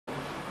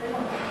في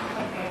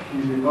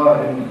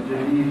لقاء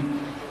جديد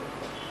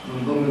من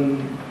ضمن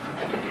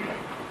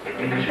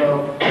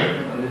النشاط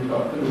الذي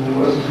تعقده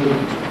مؤسسة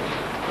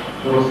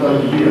دراسات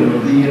البيئة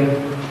المبنية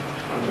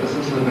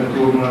مؤسسة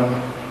دكتورنا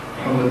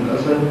محمد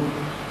الأسد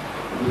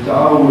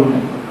بالتعاون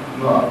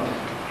مع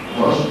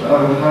مؤسسة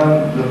آغا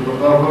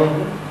للثقافة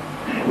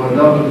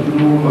ودار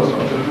الجنوب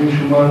وأسعة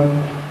شمال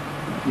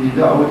في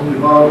دعوة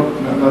كبار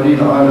معماري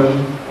العالم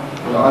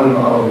والعالم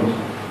العربي.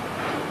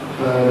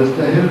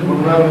 فنستهل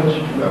برنامج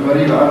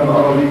معماري العالم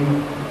العربي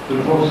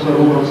بالبروفيسور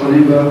روبرت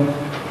صليبا،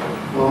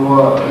 وهو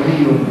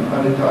غني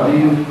عن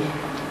التعريف،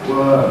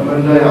 ومن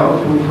لا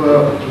يعرفه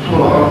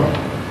فبسرعة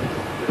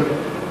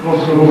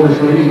البروفيسور روبرت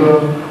صليبا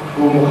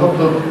هو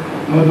مخطط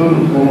مدن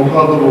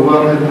ومحاضر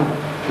وباحث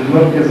في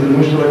المركز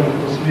المشترك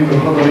للتصميم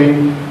الحضري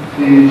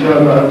في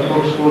جامعة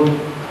أوكسفورد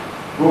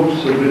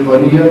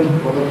البريطانية،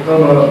 وقد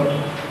قام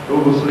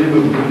روبرت صليبا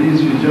بالتدريس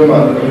في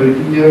الجامعة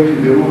الأمريكية في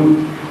بيروت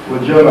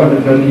والجامعة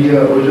اللبنانية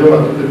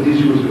وجامعة القديس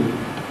يوسف،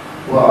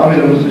 وعمل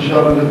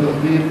مستشارا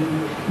للتخطيط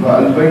مع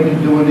البنك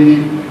الدولي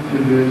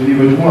في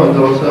مجموعة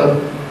دراسات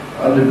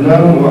عن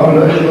لبنان،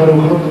 وعمل أيضا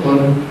مخططا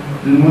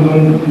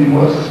للمدن في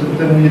مؤسسة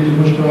تنمية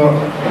المجتمع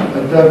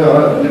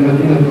التابعة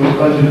لمدينة لوس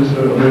أنجلوس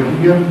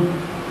الأمريكية،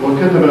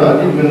 وكتب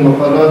العديد من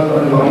المقالات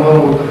عن العمارة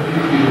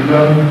والتخطيط في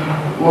لبنان،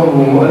 وهو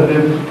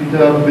مؤلف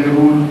كتاب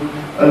بيروت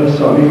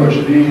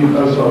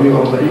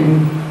 1920-1940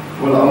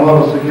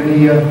 والعمارة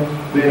السكنية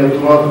بين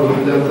التراث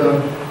والحداثة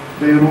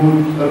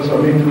بيروت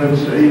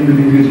 1998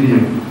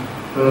 بالإنجليزية.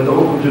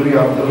 فندعوكم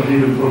جميعا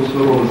بترحيب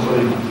البروفيسور روبرت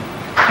صليبا.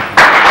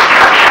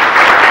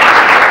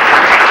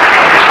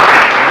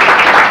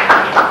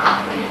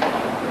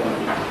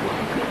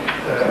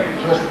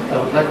 First, I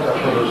would like to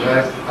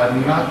apologize. I'm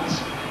not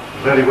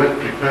very well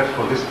prepared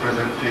for this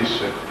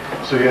presentation,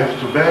 so you have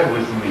to bear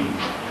with me.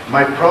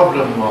 My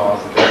problem was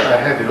that I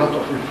had a lot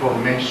of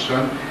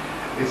information.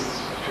 It's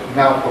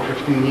now for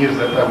 15 years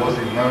that I was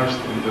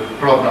immersed in the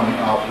problem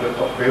of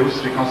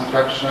Beirut's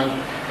reconstruction,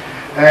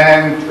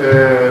 and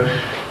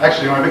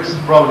actually my biggest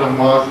problem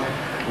was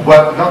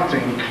what not to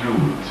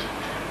include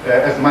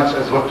as much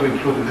as what to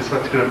include in this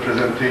particular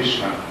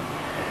presentation.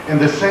 In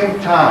the same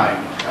time,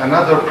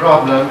 another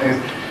problem is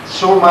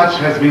so much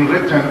has been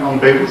written on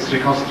Beirut's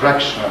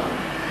reconstruction.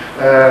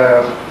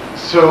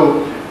 So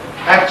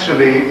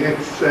actually it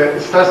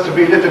starts to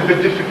be a little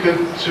bit difficult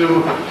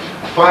to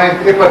find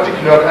a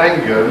particular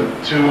angle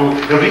to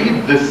read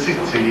the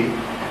city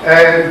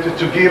and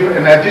to give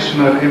an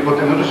additional input,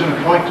 an original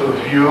point of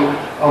view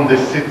on the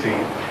city.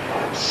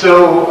 So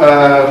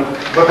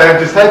what I have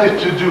decided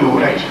to do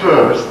at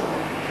first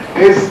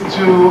is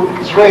to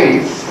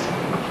trace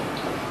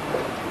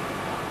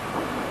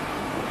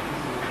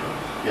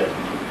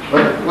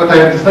what I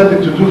have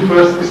decided to do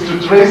first is to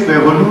trace the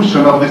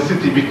evolution of the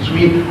city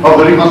of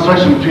the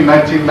reconstruction between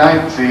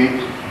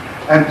 1990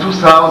 and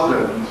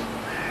 2000.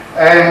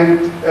 And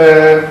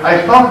I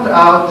found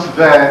out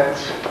that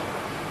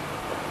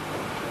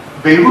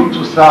Beirut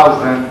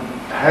 2000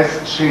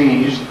 has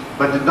changed,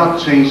 but did not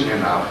change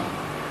enough.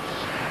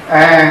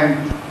 And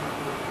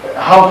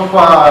how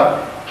far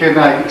can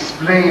I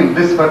explain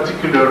this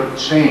particular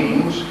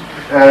change?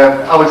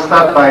 I will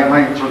start by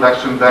my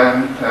introduction,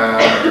 then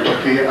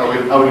okay,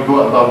 I will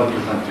go about the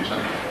presentation.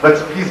 But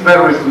please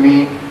bear with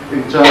me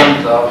in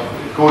terms of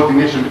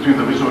coordination between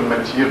the visual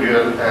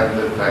material and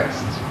the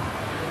text.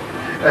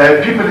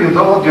 People in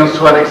the audience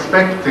who are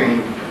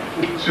expecting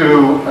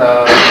to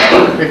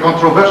a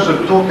controversial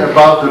talk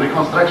about the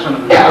reconstruction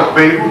of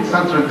Beirut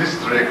Central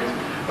District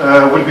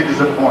will be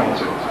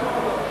disappointed.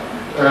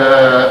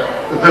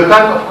 The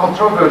type of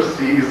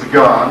controversy is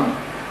gone.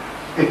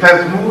 It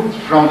has moved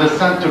from the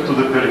center to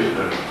the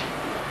periphery.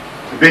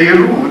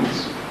 Beirut,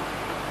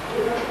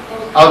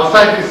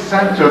 outside its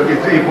center,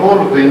 is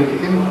evolving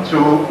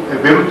into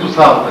Beirut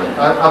 2000.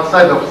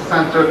 Outside of the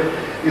center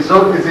is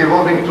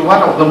evolving to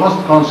one of the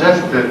most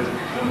congested,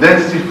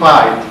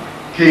 densified,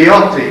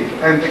 chaotic,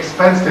 and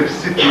expensive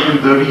city in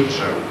the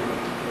region.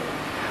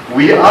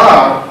 We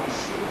are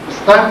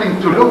starting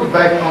to look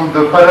back on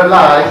the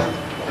paralyzed,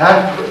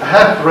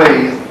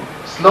 half-raised,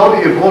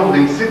 slowly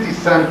evolving city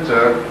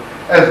center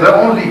as the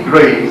only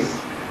grace,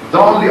 the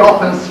only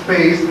open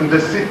space in the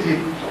city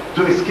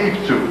to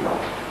escape to.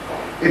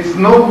 It's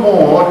no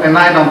more an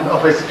island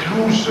of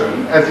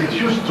exclusion as it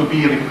used to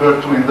be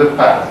referred to in the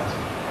past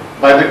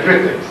by the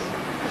critics.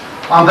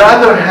 On the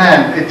other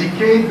hand, a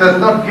decade does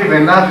not give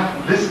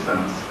enough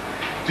distance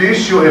to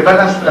issue a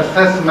balanced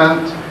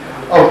assessment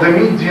of the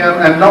medium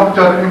and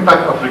long-term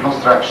impact of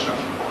reconstruction.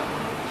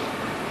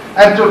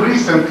 Until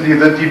recently,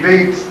 the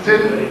debate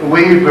still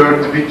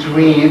wavered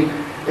between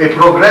a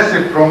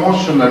progressive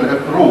promotional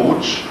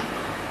approach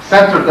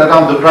centered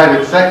around the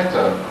private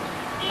sector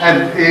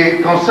and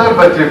a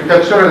conservative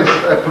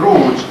culturalist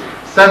approach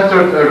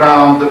centered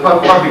around the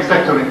public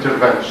sector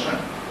intervention.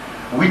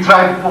 We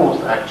tried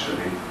both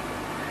actually,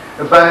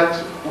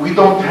 but we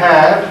don't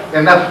have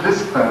enough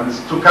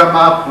distance to come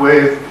up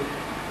with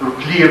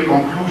clear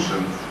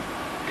conclusions.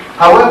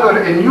 However,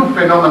 a new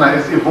phenomenon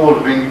is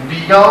evolving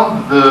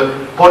beyond the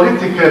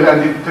political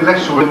and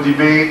intellectual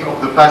debate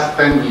of the past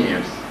 10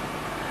 years.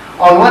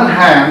 On one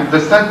hand, the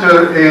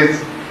center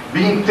is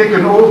being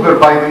taken over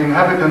by the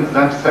inhabitants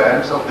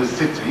themselves of the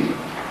city.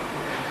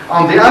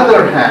 On the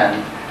other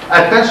hand,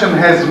 attention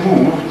has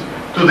moved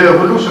to the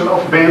evolution of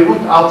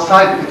Beirut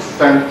outside its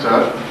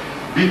center,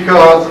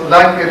 because,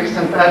 like a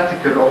recent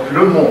article of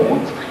Le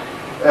Monde,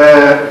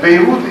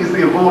 Beirut is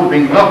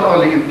evolving not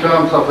only in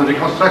terms of the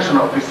reconstruction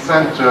of its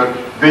center.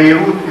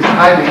 Beirut is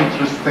highly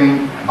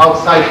interesting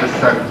outside the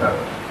center.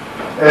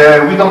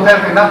 We don't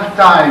have enough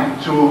time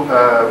to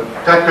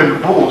tackle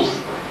both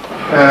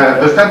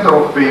the center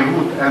of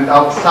Beirut and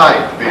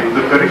outside Beirut,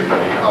 the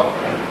periphery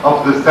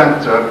of the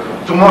center.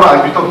 Tomorrow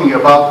I'll be talking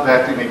about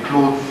that in a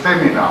closed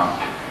seminar.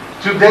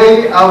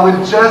 Today I will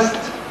just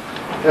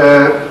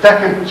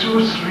tackle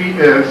three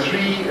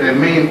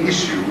main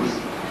issues.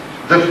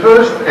 The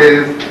first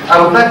is, I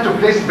would like to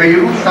place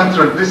Beirut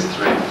Central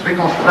District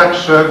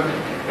reconstruction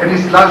in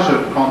its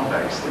larger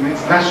context, in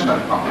its national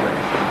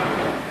context.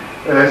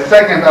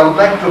 Second, I would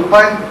like to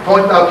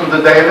point out to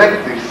the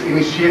dialectics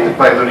initiated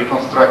by the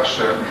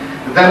reconstruction.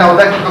 Then I would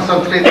like to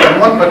concentrate on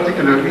one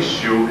particular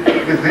issue,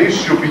 is the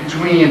issue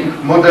between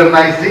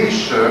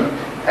modernization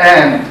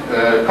and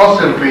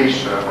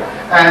conservation.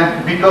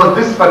 And because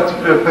this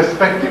particular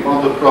perspective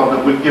on the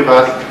problem will give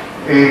us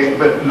a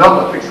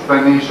lot of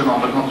explanation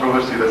on the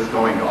controversy that's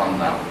going on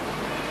now.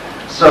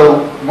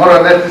 So, more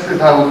or less, this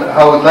is how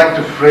I would like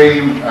to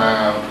frame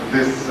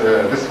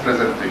this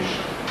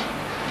presentation.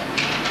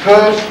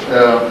 First,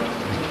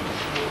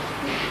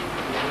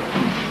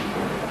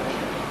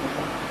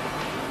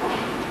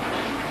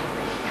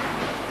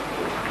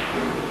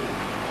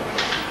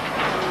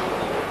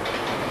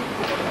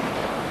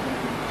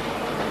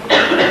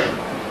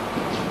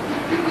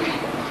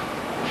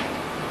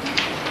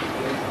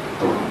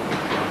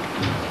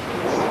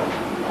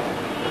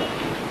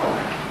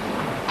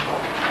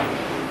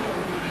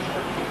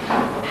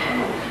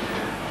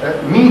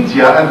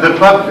 media and the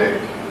public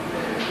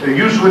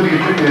usually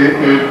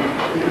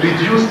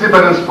reduce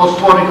Lebanon's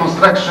post-war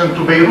reconstruction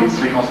to Beirut's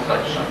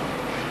reconstruction,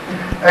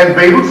 and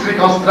Beirut's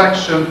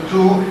reconstruction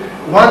to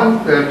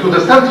the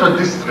central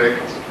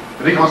district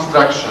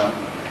reconstruction,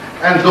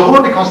 and the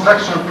whole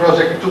reconstruction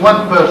project to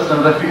one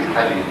person, Rafiq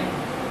Halili.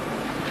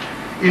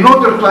 In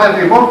order to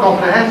have a more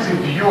comprehensive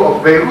view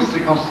of Beirut's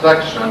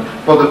reconstruction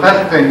for the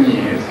past 10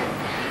 years,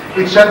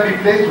 it shall be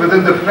placed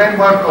within the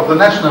framework of the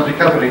National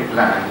Recovery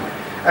Plan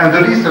and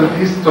the recent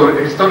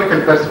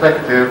historical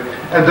perspective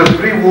and the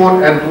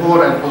pre-war and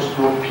war and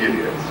post-war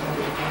periods.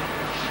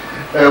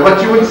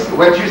 What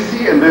you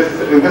see in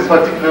this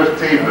particular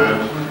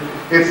table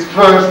is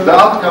first the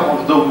outcome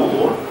of the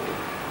war.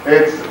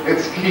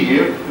 It's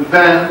clear.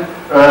 Then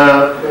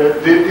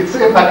its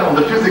impact on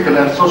the physical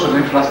and social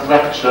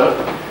infrastructure.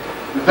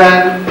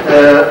 Then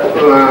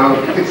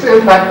its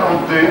impact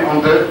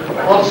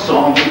also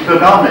on the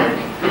economic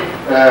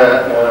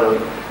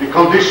the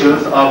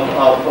conditions of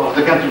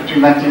the country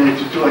between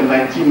 1982 and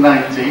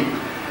 1990.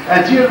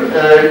 And here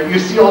you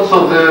see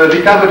also the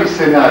recovery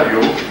scenario,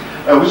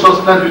 which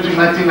was planned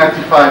between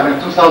 1995 and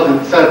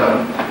 2007.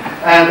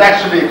 And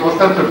actually it was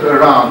centered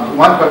around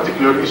one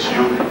particular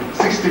issue.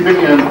 $60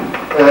 billion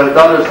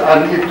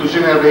are needed to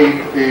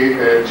generate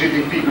a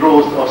GDP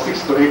growth of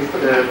 6 to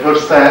 8%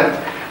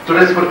 to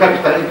raise per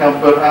capita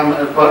income per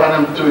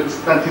annum to its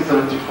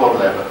 1974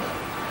 level.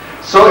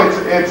 So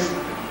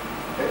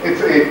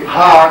it's a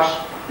harsh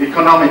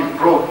economic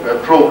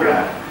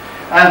program.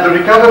 And the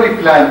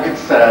recovery plan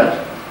itself,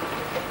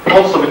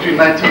 also between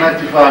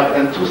 1995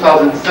 and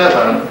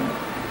 2007,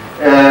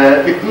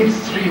 it needs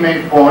three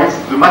main points: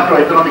 the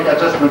macroeconomic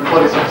adjustment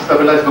policy to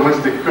stabilize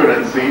domestic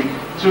currency,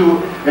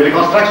 to a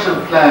reconstruction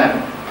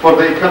plan for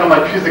the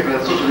economic, physical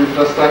and social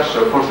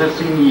infrastructure for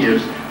 13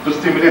 years to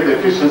stimulate the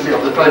efficiency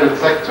of the private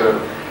sector,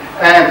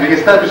 and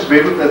re-establish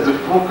Beirut as the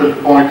focal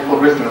point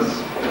for business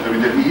in the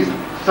Middle East.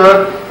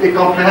 Third, a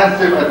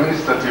comprehensive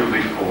administrative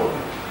reform.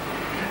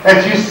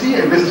 As you see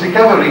in this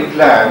recovery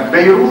plan,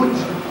 Beirut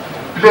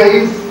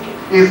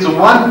is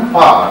one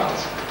part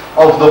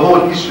of the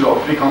whole issue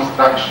of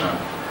reconstruction.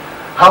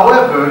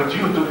 However,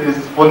 due to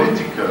its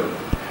political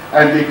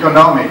and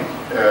economic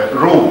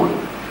role,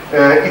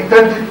 it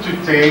tended to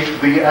take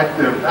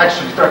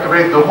actually to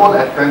activate the whole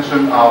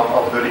attention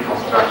of the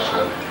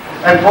reconstruction.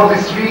 And for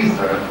this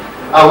reason,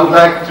 I would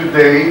like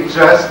today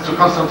just to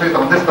concentrate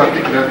on this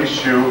particular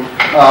issue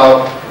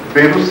of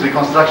Beirut's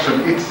reconstruction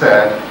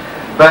itself.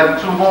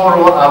 But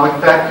tomorrow I will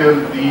tackle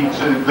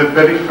the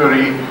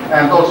periphery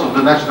and also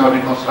the National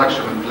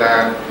Reconstruction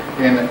Plan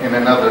in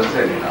another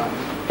seminar.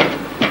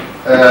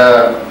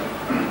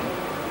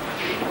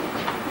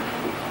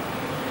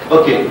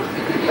 Okay.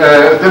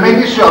 The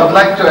main issue I would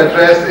like to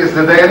address is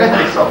the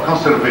dialectics of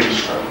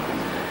conservation.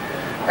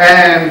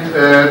 And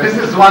this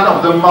is one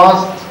of the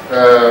most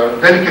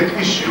delicate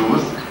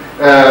issues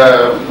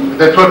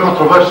that were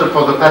controversial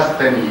for the past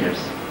 10 years.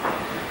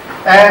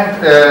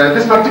 And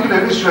this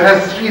particular issue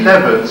has three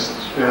levels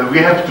we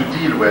have to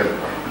deal with.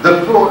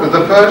 The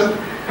first,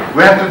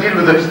 we have to deal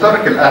with the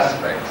historical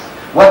aspects.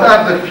 What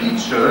are the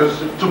features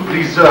to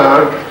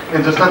preserve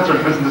in the central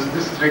business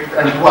district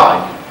and why?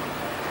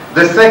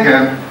 The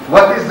second,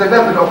 what is the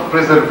level of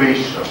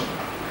preservation?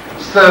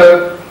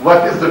 Third,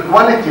 what is the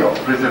quality of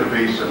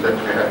preservation that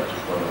we have to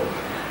follow?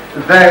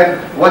 Then,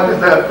 what is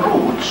the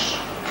approach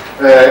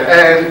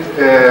and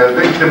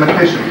the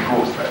implementation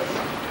process?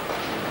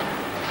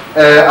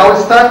 I will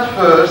start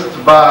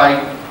first by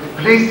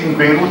placing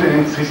Beirut in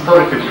its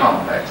historical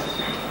context.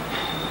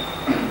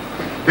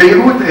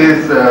 Beirut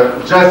is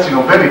just,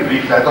 very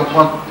briefly, I don't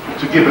want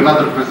to give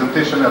another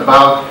presentation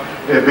about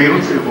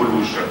Beirut's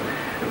evolution.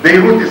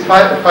 Beirut is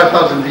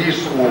 5,000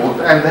 years old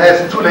and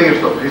has two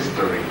layers of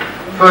history.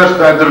 First,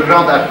 the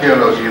underground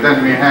archaeology,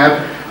 then we have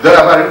the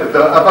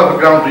above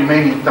ground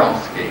remaining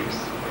townscapes.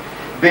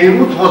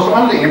 Beirut was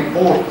only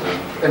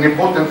an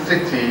important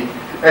city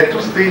at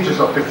two stages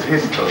of its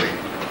history.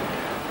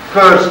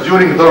 First,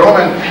 during the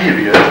Roman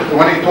period,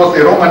 when it was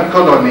a Roman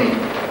colony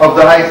of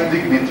the highest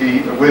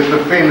dignity with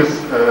the famous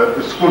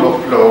School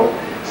of Law.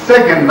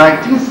 Second,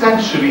 19th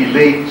century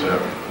later,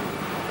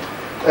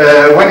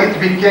 when it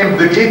became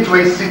the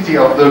gateway city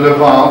of the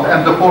Levant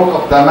and the port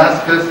of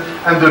Damascus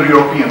under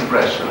European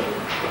pressure.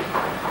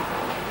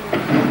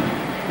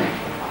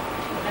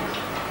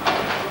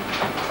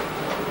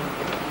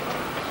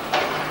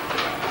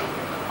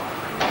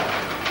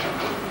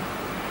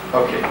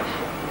 Okay.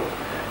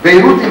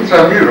 Beirut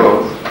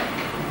intramurals,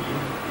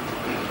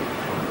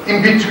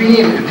 in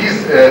between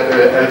these,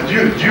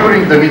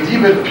 during the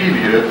medieval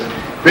period,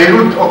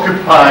 Beirut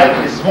occupied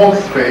a small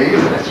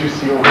space, as you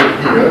see over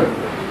here,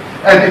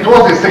 and it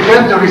was a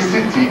secondary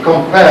city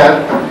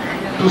compared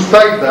to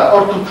Saida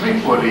or to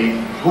Tripoli,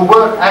 who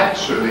were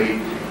actually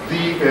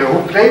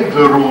who played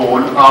the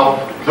role of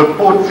the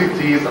port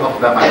cities of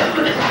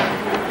Damascus.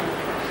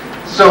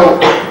 So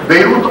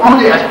Beirut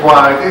only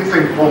acquired its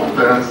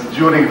importance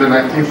during the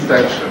 19th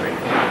century.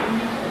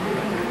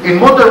 In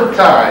modern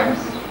times,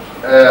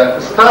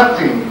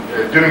 starting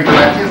during the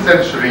 19th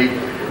century,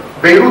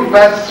 Beirut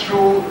passed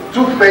through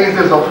two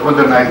phases of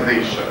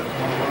modernization.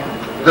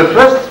 The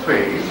first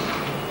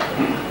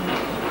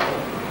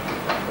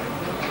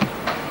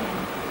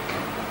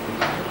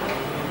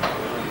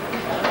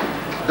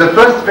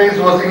phase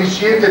was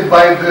initiated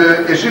by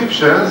the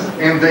Egyptians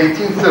in the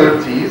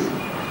 1830s,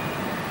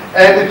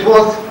 and it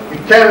was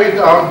carried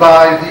on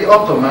by the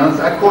Ottomans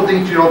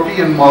according to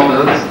European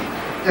models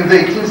in the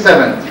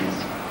 1870s.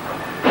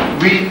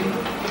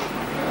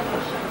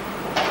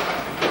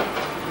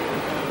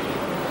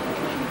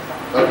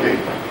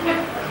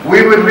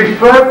 We will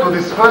refer to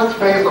this first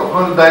phase of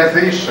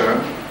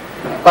modernization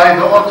by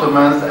the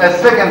Ottomans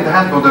as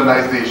second-hand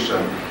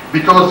modernization,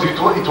 because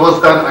it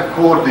was done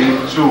according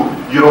to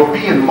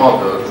European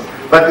models,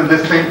 but at the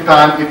same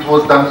time it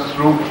was done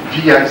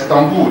via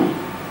Istanbul.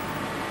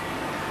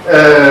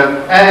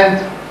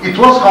 And it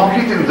was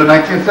completed in the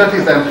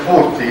 1930s and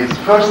 40s,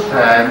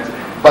 first-hand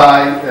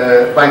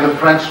by the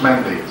French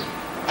mandate.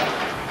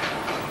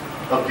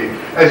 Okay,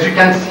 as you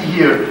can see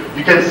here,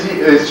 you can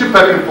see a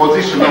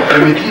superimposition of the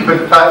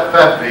medieval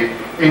fabric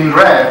in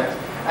red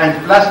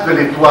and Place de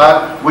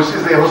l'Étoile, which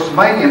is a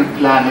Haussmannian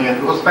planning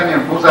and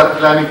Haussmannian Beaux-Arts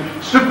planning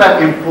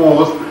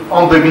superimposed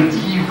on the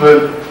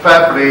medieval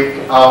fabric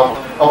of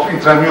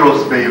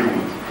intramurals Beirut.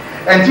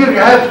 And here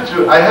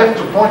I have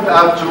to point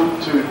out to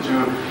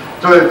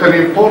an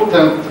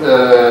important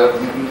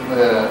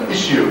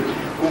issue.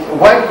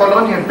 While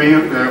colonial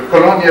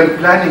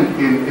planning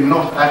in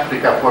North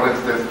Africa, for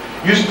instance,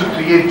 used to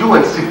create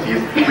dual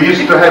cities, we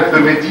used to have the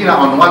Medina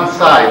on one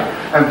side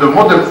and the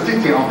modern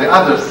city on the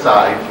other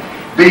side.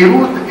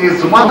 Beirut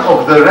is one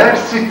of the rare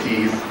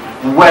cities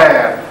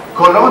where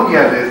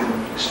colonialism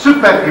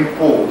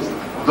superimposed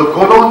the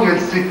colonial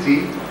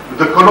city,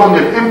 the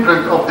colonial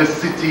imprint of the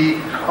city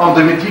on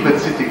the medieval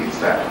city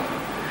itself.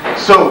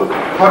 So,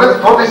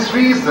 for this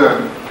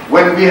reason,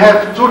 when we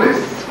have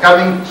tourists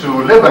coming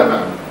to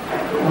Lebanon,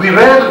 we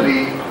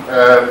rarely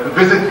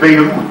visit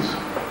Beirut,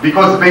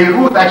 because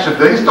Beirut, actually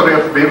the history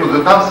of Beirut,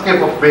 the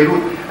townscape of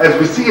Beirut, as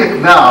we see it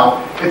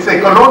now, it's a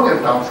colonial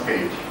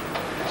townscape.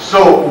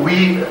 So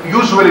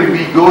usually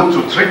we go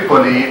to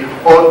Tripoli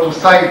or to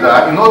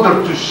Saida in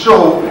order to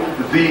show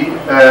the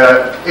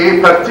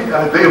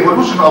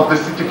evolution of the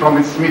city from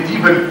its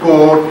medieval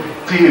core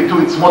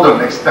to its modern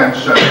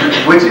extension,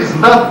 which is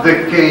not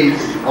the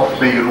case of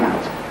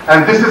Beirut.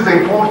 And this is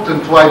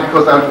important. Why?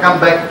 Because I'll come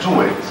back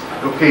to it,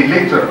 okay,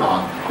 later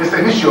on. It's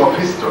an issue of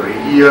history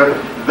here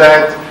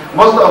that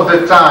most of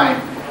the time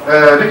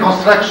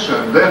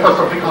reconstruction, the efforts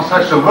of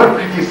reconstruction were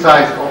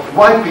criticized of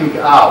wiping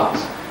out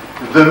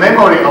the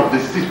memory of the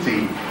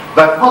city,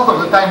 but most of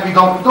the time we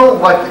don't know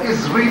what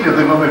is really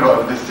the memory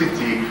of the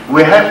city.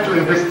 We have to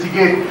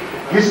investigate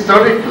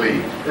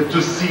historically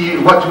to see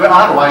what we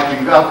are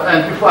wiping out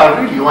and if we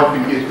are really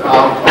wiping it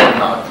out or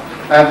not.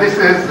 And this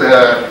is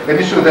an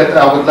issue that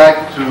I would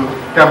like to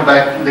come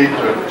back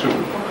later to.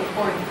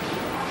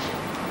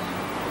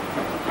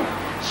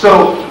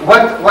 So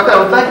what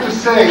I would like to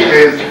say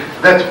is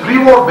that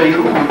pre-war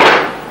Beirut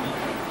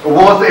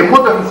was a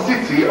modern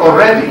city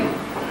already,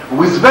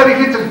 with very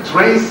little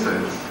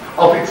traces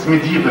of its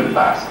medieval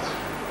past.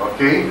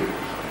 Okay,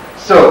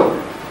 so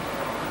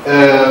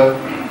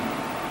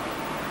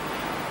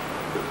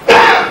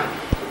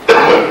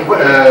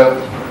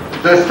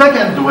the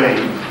second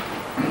wave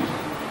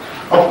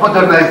of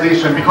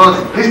modernization, because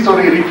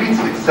history repeats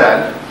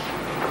itself,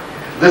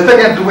 the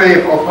second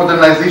wave of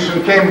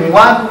modernization came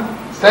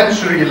 1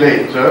 century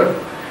later,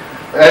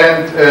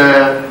 and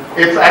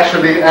it's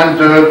actually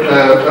under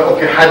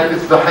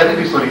it's the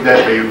Hariri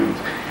Solidar Beirut.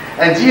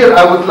 And here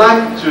I would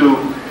like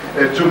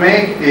to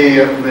make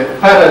a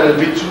parallel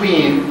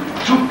between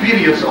 2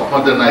 periods of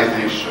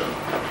modernization.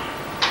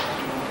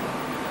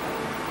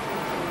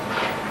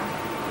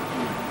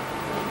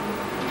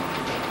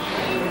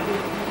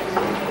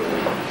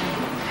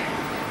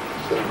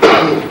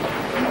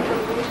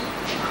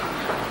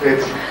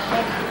 It's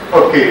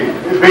okay.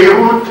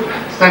 Beirut,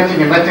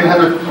 starting in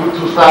 1900 to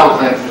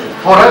 2000,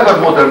 forever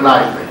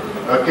modernizing.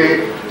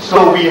 Okay,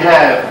 so we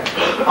have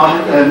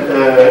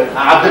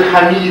Abdel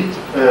Hamid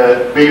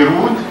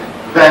Beirut.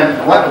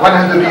 Then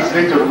 100 years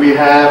later, we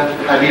have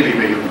Hariri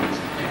Beirut.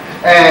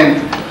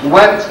 And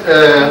what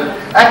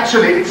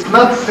actually, it's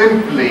not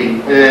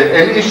simply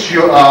an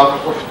issue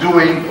of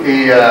doing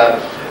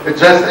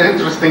just an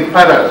interesting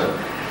parallel.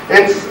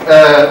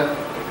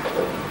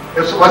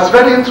 What's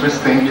very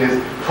interesting is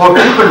for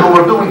people who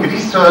were doing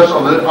research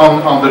on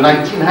the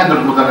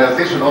 1900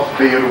 modernization of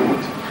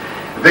Beirut,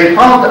 they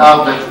found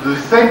out that the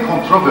same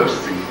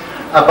controversy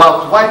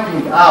about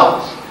wiping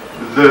out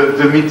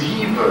the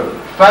medieval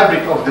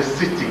fabric of the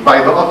city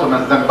by the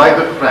Ottomans and by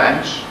the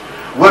French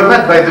were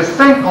met by the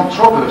same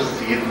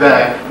controversy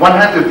that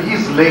 100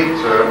 years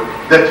later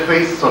that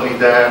faced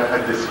Solidar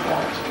at this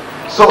point.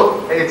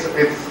 So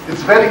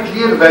it's very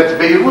clear that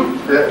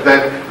Beirut,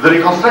 that the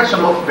reconstruction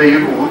of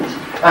Beirut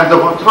and the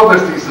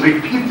controversy is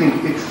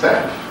repeating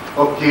itself.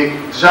 Okay,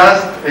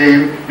 just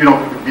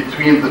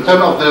between the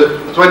turn of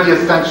the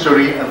 20th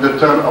century and the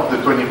turn of the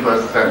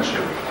 21st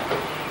century.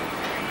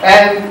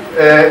 And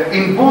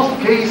in both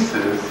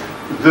cases,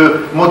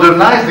 the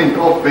modernizing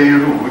of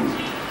Beirut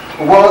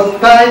was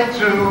tied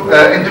to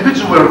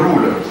individual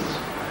rulers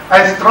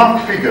and strong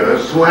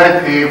figures who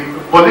had a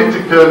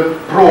political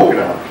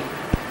program.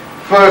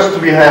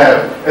 First, we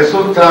have a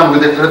sultan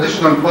with a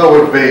traditional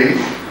power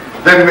base.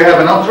 Then we have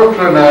an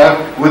entrepreneur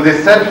with a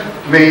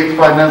self-made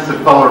financial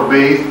power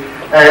base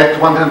at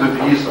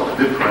 100 years of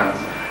difference.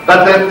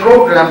 But their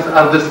programs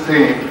are the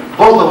same.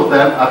 Both of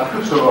them are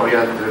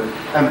future-oriented,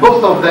 and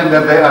both of them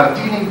that they are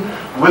dealing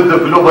with the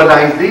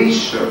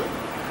globalization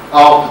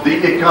of the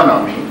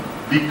economy,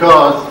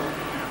 because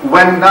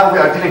when now we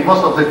are dealing,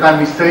 most of the time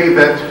we say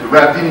that we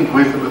are dealing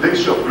with the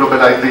issue of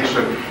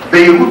globalization.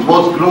 Beirut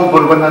was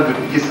global 100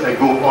 years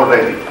ago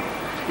already.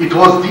 It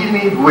was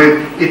dealing with,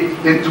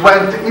 it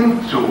went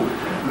into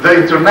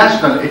the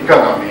international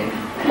economy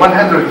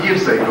 100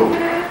 years ago.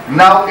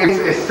 Now it's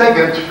a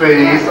second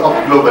phase of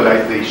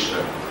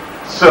globalization.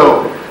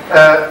 So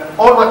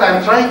all what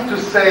I'm trying to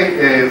say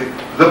is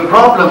the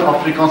problem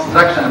of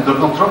reconstruction and the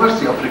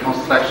controversy of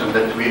reconstruction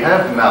that we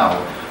have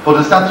now for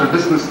the Central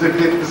Business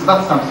District is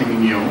not something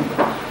new.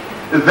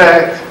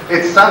 That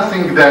it's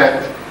something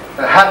that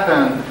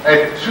happened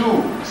at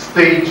 2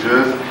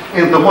 stages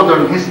in the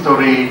modern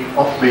history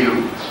of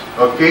Beirut.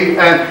 Okay,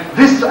 and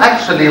this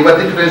actually what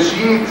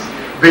differentiates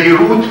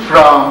Beirut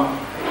from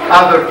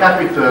other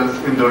capitals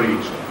in the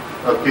region.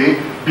 Okay,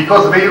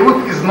 because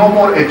Beirut is no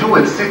more a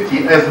dual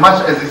city as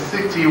much as a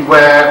city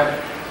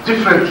where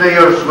different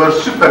layers were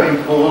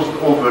superimposed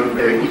over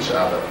each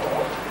other.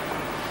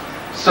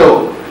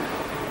 So,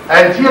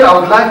 and here I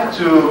would like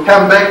to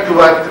come back to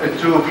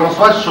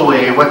Françoise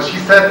Chouet, what she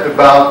said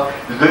about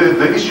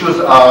the issues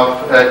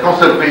of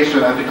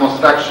conservation and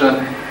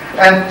reconstruction.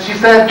 And she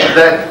said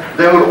that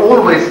they were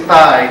always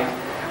tied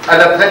à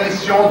la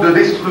tradition de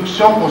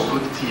destruction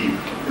constructive.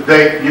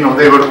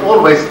 They were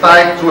always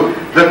tied to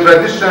the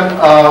tradition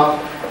of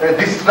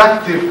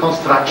destructive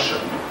construction.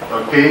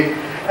 Okay,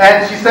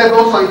 and she said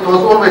also it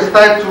was always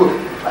tied to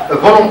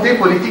volonté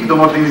politique de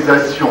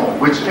modernisation,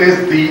 which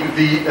is the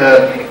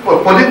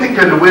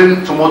political will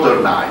to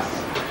modernize.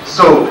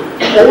 So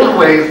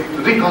always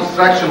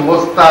reconstruction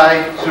was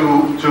tied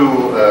to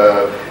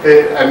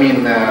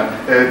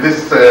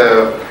this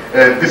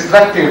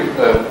destructive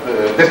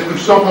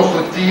destruction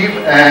constructive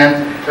and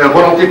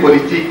volonté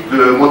politique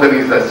de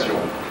modernisation.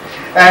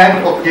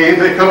 And okay,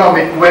 the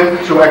economic will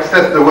to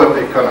access the world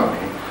economy,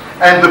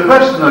 and the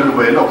personal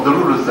will of the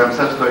rulers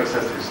themselves to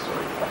access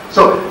history.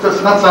 So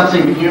it's not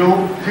something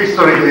new.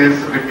 History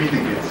is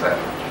repeating itself.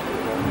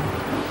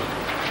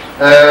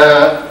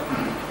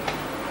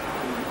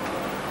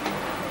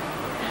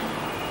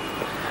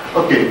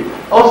 Okay.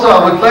 Also,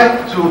 I would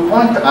like to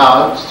point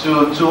out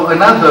to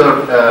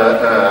another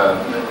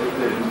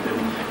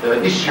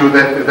issue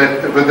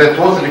that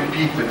was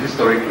repeated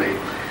historically.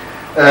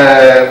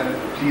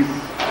 Please.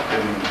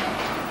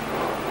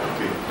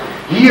 Okay.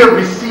 Here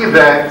we see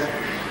that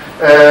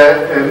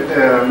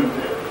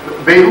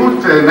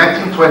Beirut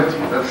 1920,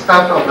 the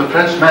start of the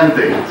French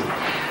Mandate,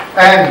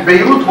 and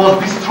Beirut was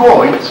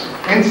destroyed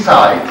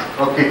inside,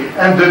 okay,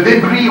 and the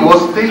debris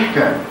was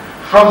taken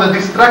from the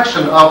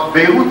destruction of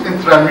Beirut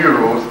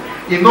intramuros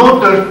in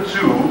order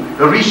to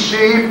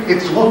reshape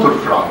its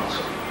waterfront.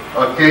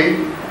 Okay?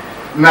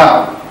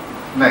 Now,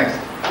 next.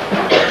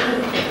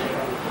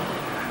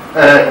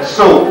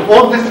 So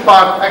all this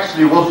part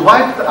actually was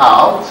wiped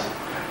out,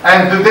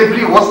 and the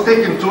debris was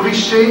taken to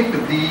reshape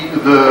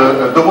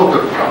the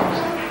waterfront.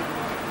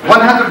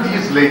 100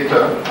 years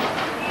later,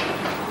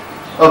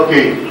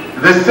 okay,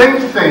 the same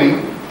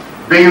thing,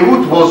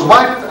 Beirut was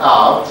wiped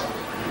out,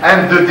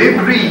 and the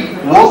debris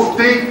was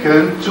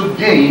taken to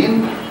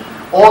gain,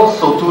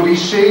 also to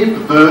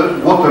reshape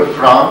the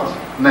waterfront.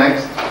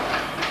 Next.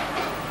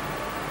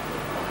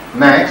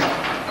 Next.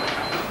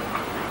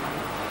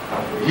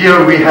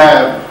 Here we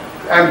have,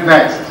 and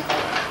next.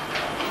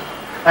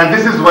 And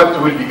this is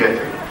what we'll be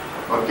getting.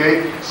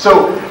 Okay?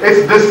 So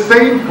it's the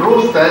same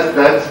process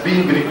that's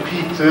being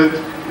repeated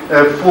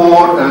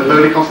for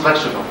the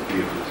reconstruction of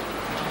Beirut.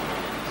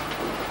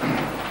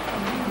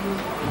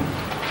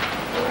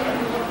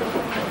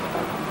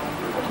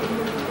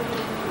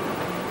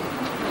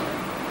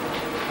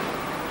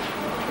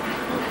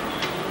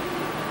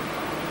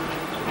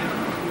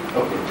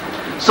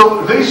 Okay.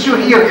 So the issue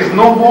here is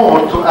no more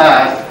to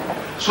ask,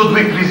 should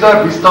we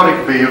preserve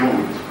historic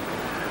Beirut?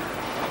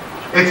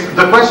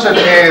 The question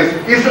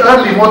is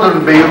early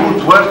modern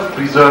Beirut worth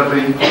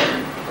preserving?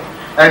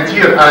 And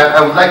here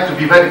I would like to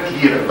be very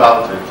clear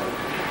about it.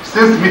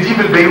 Since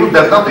medieval Beirut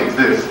does not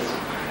exist,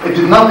 it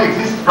did not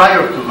exist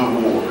prior to the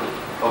war.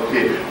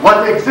 Okay,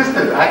 what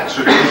existed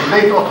actually is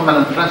late Ottoman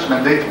and French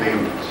Mandate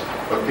Beirut.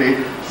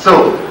 Okay,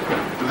 so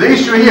the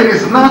issue here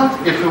is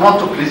not if we want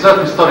to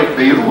preserve historic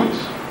Beirut.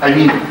 I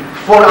mean,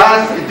 for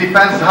us it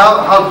depends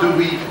how do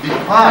we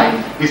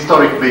define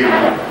historic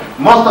Beirut.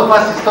 Most of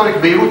us, historic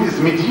Beirut is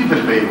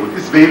medieval Beirut.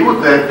 It's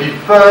Beirut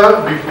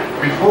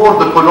before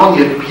the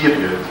colonial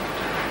period.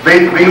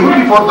 Beirut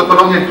before the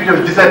colonial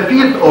period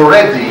disappeared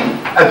already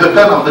at the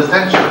turn of the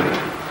century.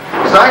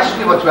 So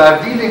actually what we are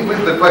dealing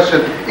with the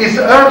question is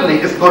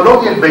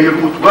colonial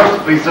Beirut worth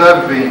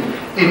preserving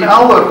in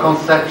our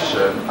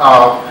conception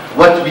of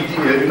what we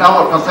did, in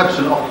our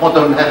conception of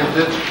modern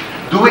heritage?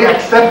 Do we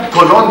accept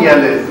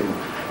colonialism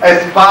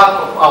as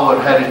part of our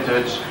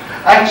heritage?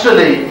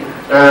 Actually,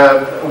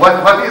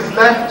 what is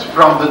left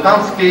from the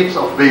townscapes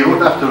of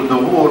Beirut after the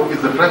war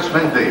is the French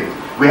Mandate.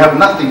 We have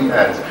nothing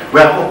else. We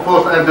have, of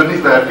course,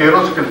 underneath the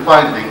archaeological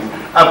findings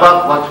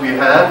about what we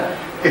have,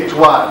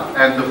 Etoile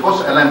and the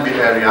Foch Alembi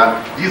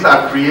area. These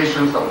are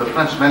creations of the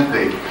French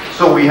Mandate.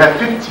 So we have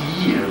 50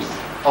 years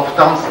of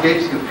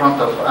townscapes in front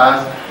of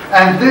us.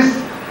 And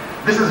this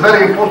is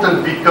very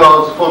important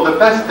because for the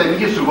past 10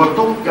 years we were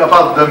talking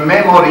about the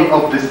memory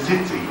of the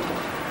city.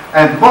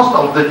 And most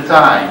of the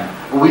time,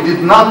 we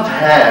did not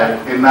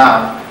have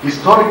enough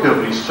historical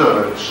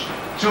research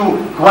to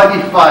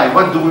qualify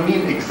what do we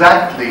mean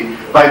exactly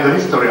by the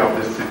history of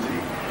the city.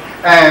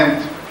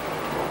 And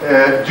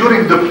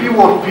during the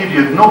pre-war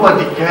period,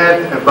 nobody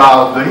cared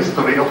about the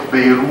history of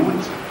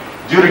Beirut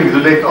during the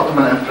late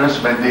Ottoman and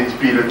French Mandate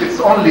period. It's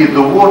only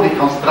the war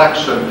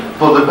reconstruction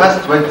for the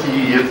past 20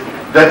 years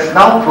that's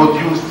now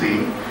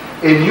producing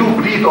a new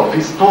breed of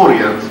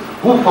historians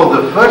who for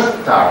the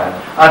first time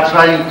are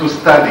trying to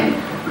study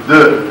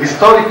the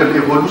historical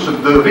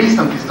evolution, the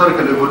recent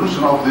historical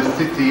evolution of the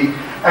city,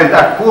 and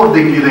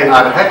accordingly they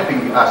are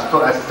helping us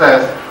to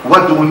assess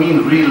what do we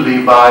mean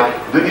really by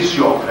the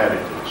issue of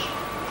heritage.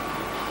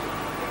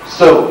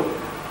 So,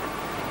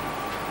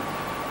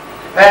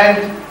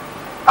 and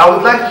I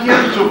would like here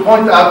to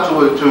point out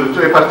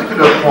to a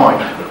particular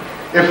point.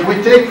 If we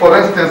take, for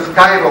instance,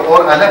 Cairo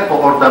or Aleppo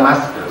or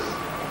Damascus,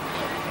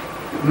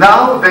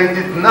 now they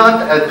did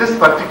not, at this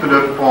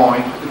particular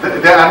point,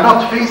 they are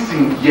not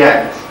facing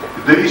yet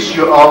the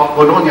issue of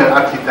colonial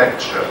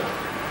architecture.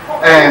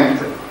 And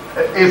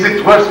is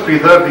it worth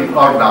preserving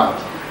or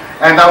not?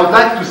 And I would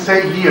like to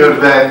say here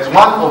that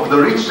one of the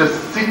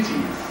richest cities,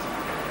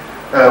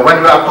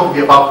 when we are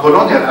talking about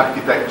colonial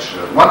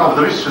architecture, one of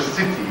the richest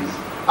cities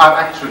are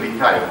actually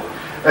Cairo.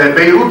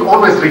 Beirut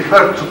always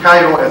referred to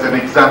Cairo as an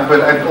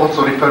example and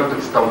also referred to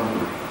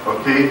Istanbul.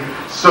 Okay,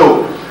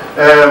 so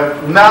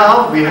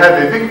now we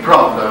have a big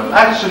problem.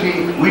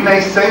 Actually, we may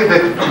say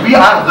that we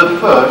are the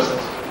first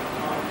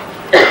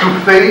to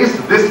face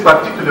this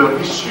particular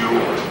issue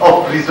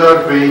of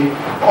preserving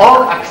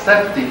or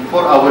accepting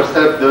for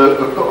ourselves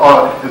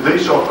the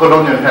issue of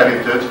colonial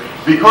heritage,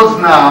 because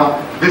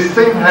now the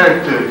same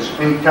heritage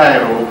in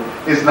Cairo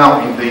is now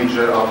in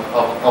danger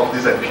of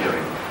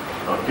disappearing.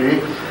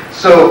 Okay,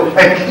 so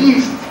at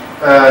least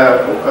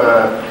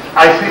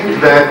I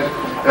think that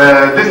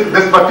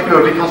this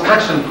particular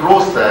reconstruction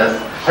process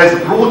has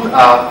brought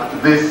up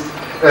this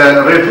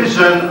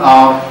revision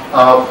of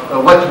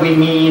what we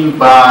mean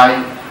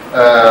by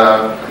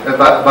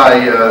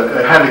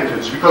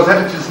heritage, because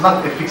heritage is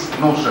not a fixed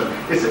notion.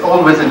 It's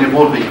always an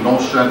evolving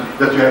notion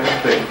that you have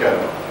to take care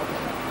of.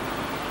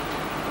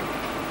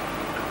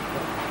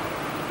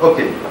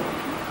 Okay,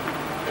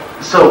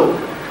 so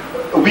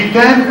we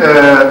can,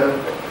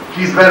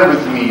 please bear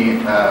with me,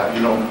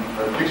 you know,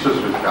 pictures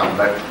will come,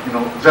 but, you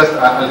know, just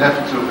I'll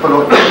have to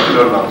follow a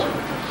particular logic.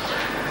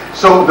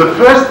 So the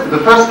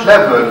first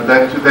level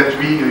that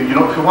we, you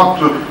know, if we want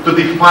to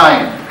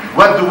define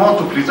what do we want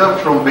to preserve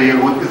from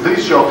Beirut is the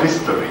issue of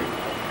history.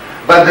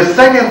 But the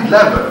second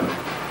level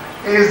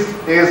is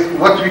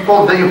what we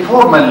call the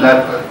informal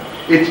level.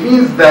 It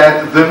means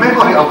that the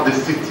memory of the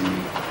city,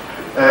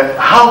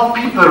 how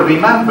people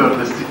remember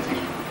the city.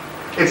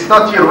 It's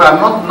not here, we are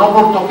no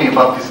more talking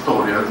about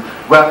historians,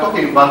 we are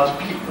talking about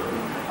people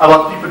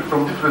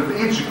from different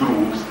age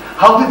groups.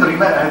 How did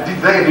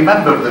they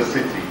remember the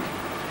city?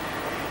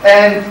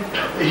 And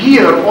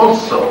here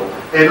also,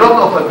 a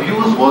lot of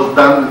abuse was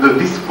done in the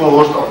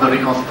discourse of the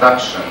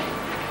reconstruction,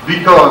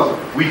 because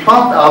we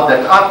found out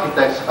that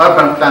architects,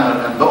 urban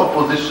planners, and the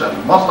opposition,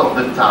 most of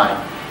the time,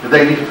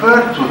 they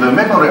refer to the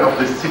memory of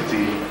the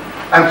city,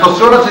 and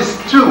sociologists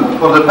too,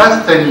 for the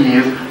past 10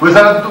 years,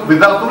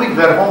 without doing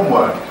their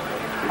homework.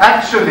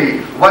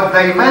 Actually, what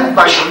they meant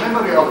by the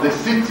memory of the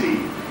city,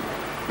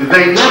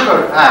 they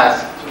never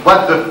asked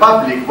what the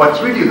public, what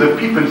really the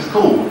people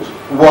thought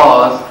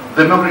was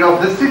the memory of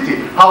the city,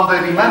 how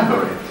they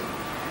remember it.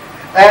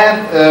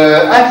 And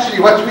actually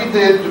what we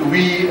did,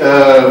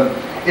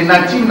 in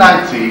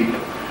 1990,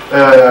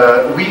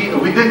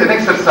 we did an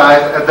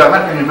exercise at the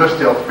American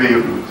University of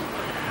Beirut.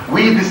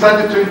 We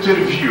decided to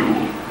interview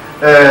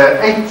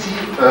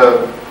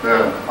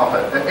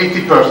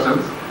 80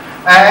 persons,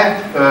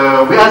 and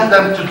we asked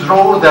them to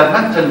draw their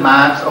mental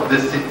maps of the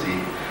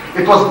city.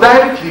 It was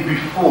directly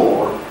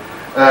before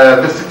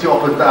the city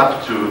opened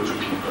up to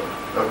people,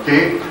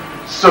 okay?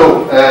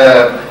 So,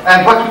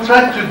 and what we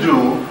tried to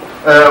do,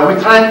 we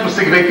tried to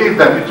segregate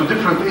them into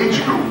different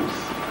age groups,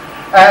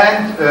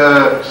 and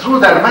through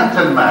their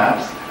mental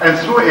maps and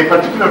through a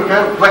particular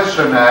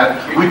questionnaire,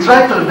 we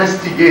tried to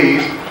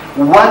investigate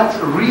what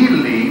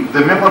really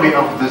the memory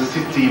of the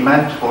city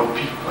meant for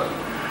people.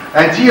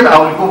 And here I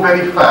will go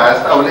very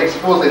fast. I will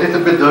expose a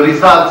little bit the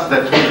results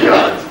that we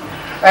got.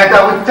 And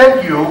I will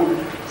tell you,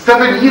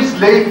 7 years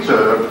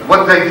later,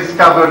 what they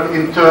discovered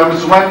in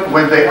terms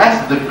when they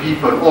asked the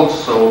people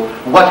also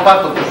what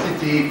part of the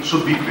city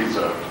should be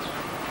preserved.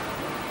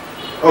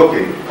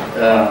 Okay.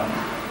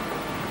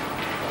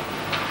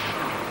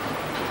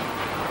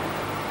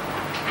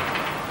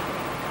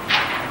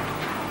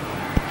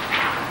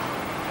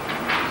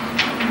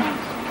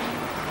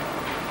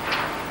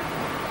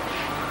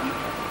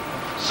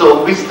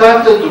 So we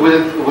started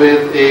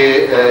with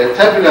a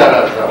tabula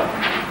rasa.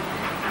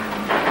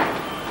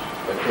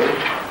 Okay.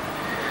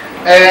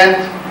 And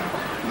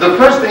the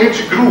first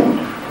age group,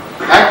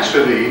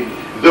 actually,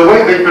 the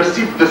way they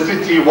perceived the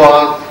city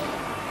was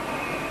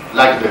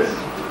like this.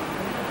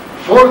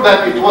 For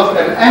them, it was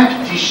an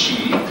empty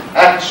sheet,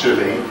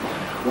 actually,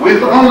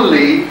 with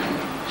only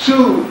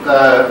two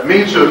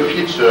major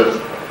features,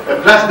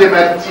 Place des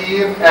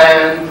Martyrs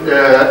and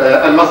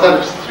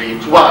Al-Masarif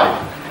Street wide.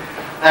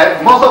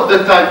 Most of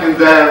the time in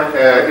their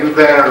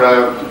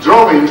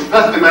drawings,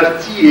 Place des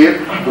Martyrs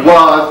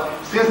was,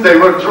 since they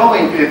were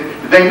drawing it,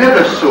 they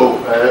never saw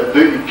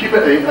the people.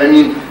 I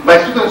mean, my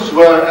students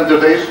were under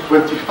the age of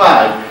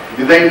 25.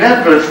 They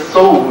never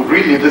saw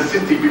really the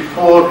city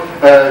before,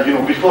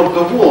 before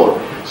the war.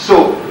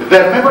 So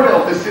their memory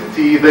of the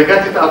city, they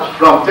got it out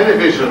from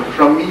television,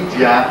 from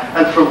media,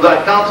 and from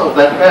the accounts of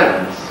their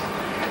parents.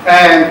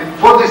 And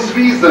for this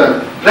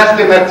reason, Place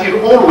des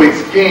Martyrs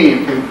always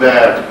came in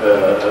their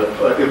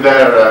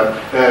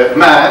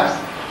maps.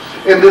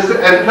 And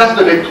Place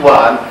de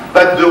l'Étoile,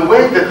 but the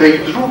way that they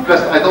drew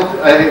Place, I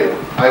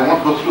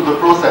won't go through the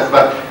process,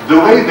 but the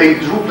way they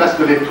drew Place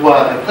de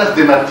l'Étoile and Place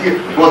des Martyrs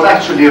was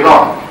actually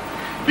wrong.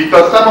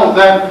 Because some of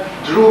them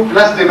drew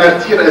Place des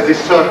Martyrs as a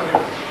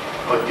circle,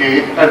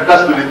 okay, and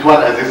Place de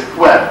l'Étoile as a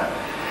square.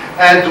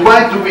 And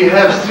why do we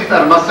have Street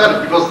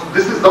Al-Masar? Because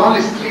this is the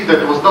only street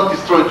that was not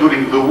destroyed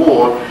during the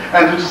war,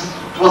 and it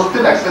was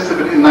still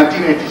accessible in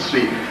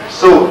 1983.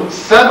 So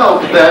some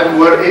of them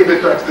were able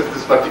to access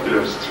this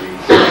particular street.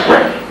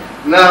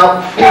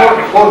 Now,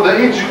 for the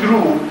age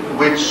group,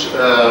 which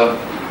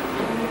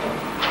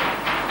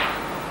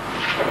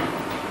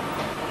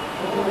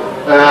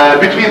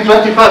between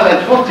 25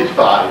 and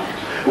 45,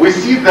 we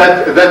see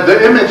that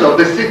the image of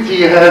the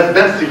city has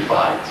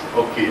densified,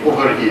 okay,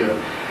 over here.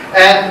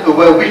 And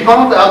we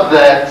found out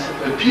that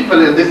people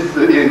in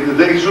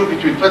the age group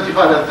between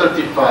 25 and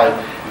 35,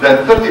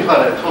 then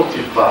 35 and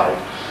 45,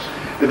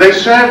 they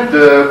shared,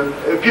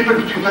 people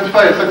between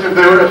 25 and 35,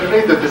 they were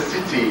afraid that the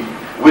city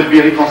will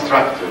be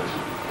reconstructed,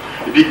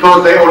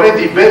 because they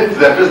already built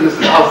their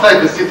businesses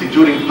outside the city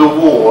during the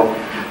war,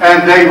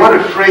 and they were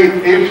afraid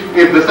if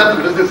the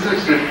central business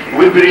district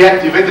will be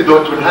reactivated,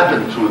 what will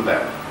happen to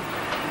them.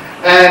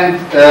 And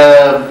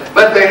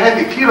but they had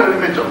a clearer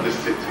image of the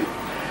city.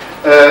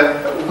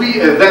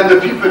 Then the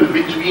people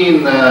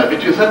between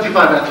 35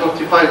 and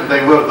 45,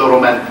 they were the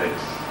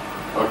romantics.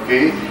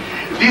 Okay,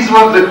 these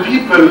were the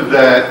people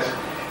that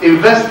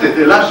invested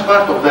a large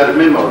part of their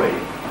memory.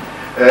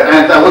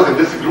 And I was in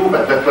this group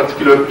at that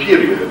particular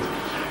period.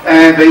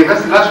 And they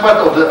invested a large part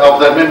of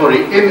their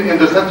memory in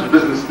the central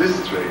business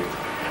district.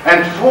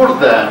 And for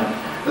them,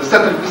 the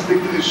central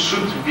business district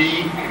should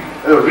be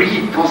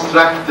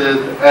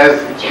reconstructed as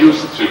it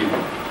used to.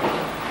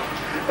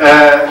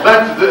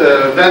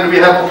 Then we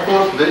have, of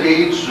course, the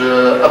age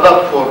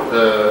above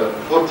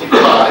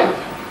 45.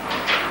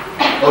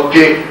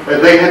 Okay,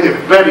 they had a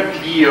very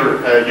clear,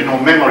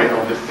 memory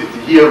of the city.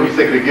 Here we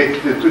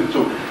segregated it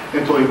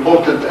into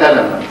important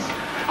elements.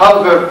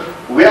 However,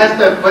 we asked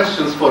them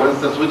questions, for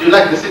instance, would you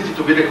like the city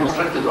to be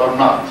reconstructed or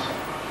not?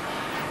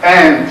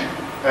 And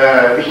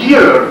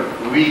here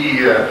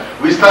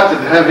we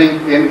started having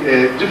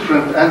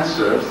different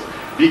answers,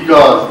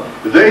 because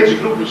the age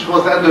group which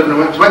was under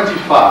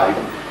 25,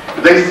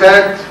 they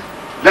said,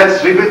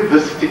 let's rebuild the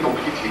city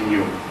completely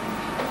new.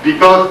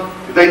 Because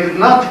they did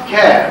not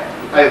care,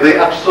 they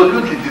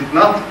absolutely did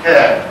not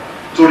care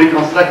to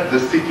reconstruct the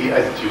city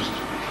as it used to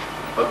be.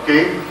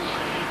 Okay?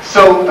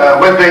 So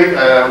when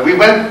we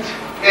went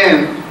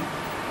in,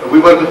 we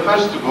were the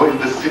first to go in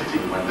the city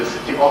when the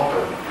city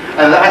opened.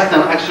 And I asked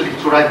them actually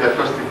to write their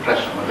first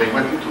impression when they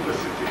went into the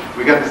city.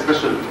 We got a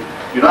special,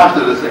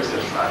 after this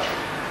exercise.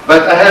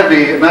 But I have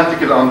an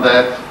article on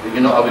that,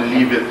 I will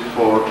leave it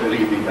for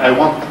reading. I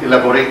won't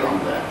elaborate on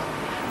that.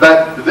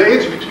 But the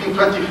age between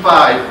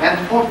 25 and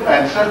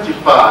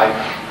 35,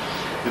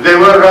 they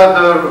were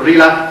rather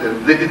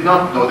reluctant. They did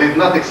not know, they did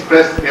not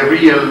express a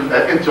real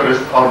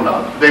interest or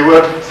not. They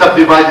were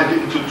subdivided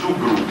into two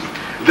groups.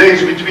 The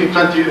age between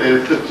 35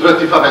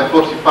 and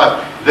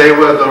 45, they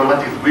were the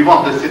romantics. We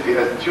want the city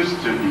as it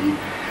used to be.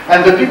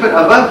 And the people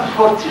above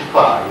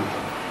 45,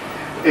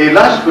 a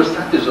large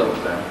percentage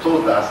of them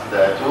told us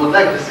that we would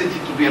like the city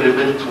to be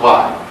rebuilt.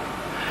 Why?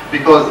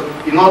 Because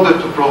in order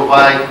to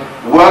provide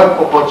work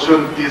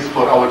opportunities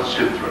for our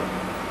children.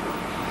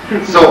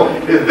 So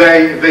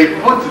they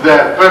put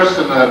their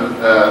personal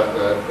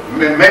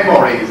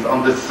memories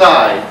on the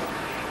side,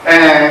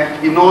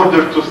 and in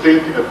order to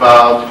think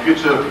about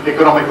future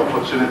economic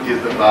opportunities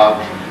about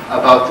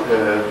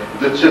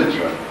the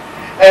children.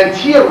 And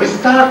here we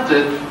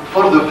started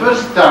for the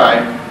first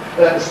time,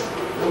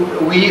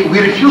 we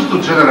refuse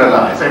to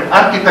generalize. And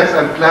architects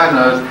and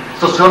planners,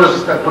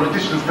 sociologists and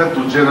politicians tend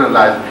to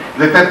generalize.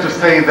 They tend to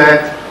say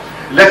that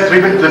let's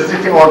rebuild the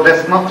city or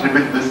let's not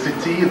rebuild the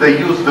city. They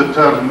use the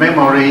term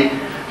memory,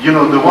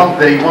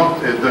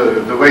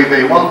 the way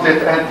they want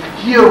it. And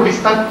here we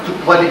start to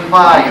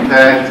qualify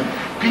that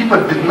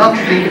people did not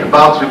think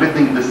about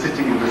rebuilding the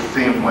city in the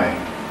same way.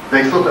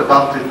 They thought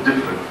about it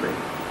differently.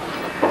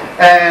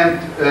 And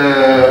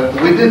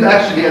we did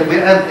actually at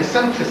the end a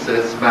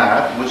synthesis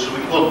map, which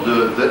we called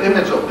the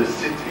image of the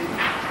city.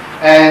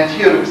 And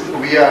here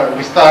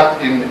we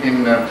start in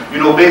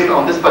based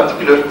on this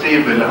particular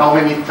table, how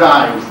many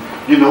times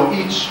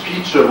each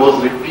feature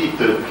was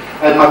repeated,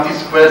 and Marty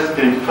Squares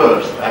came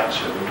first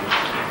actually.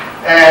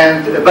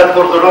 But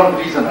for the wrong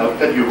reason, I'll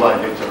tell you why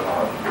later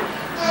on.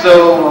 So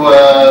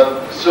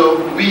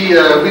we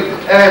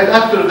and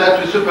after that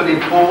we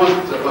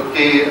superimposed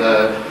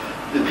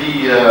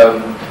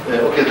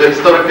the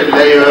historical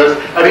layers.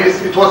 I mean,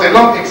 it was a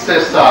long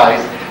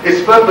exercise.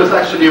 Its purpose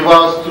actually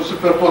was to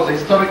superpose the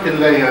historical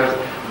layers,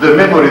 the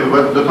memory,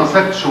 the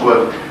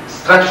conceptual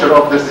structure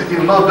of the city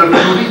in order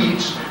to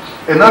reach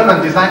an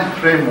urban design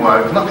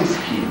framework, not a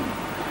scheme,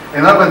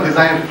 an urban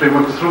design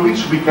framework through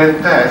which we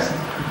can test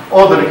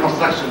all the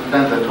reconstruction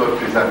plans that were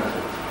presented.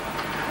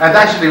 And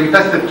actually we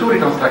tested two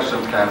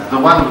reconstruction plans, the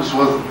one which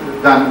was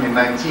done in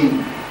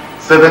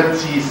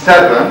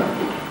 1977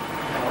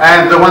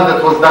 and the one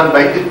that was done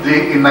by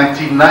IDDE in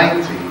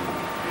 1990.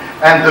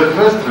 And the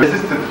first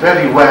resisted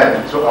very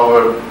well to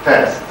our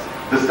test,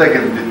 the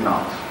second did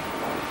not.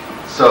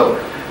 So,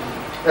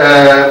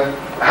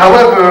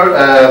 however,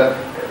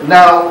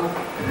 now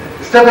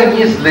 7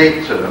 years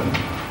later,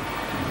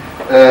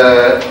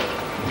 a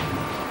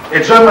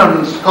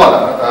German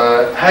scholar,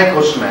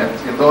 Heiko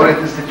Schmidt, in the Orient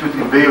Institute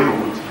in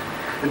Beirut,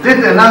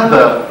 did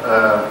another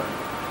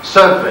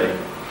survey.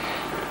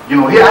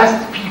 He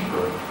asked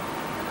people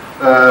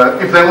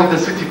if they want the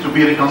city to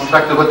be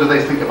reconstructed, what do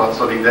they think about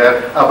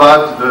Solidaire,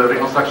 about the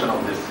reconstruction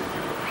of this city.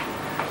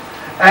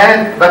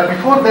 But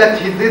before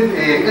that, he did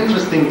an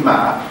interesting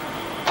map.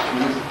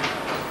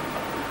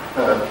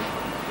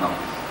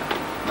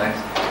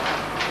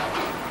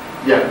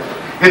 He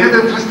did an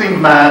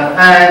interesting map,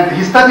 and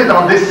he studied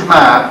on this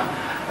map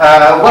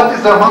what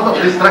is the amount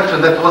of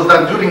destruction that was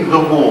done during the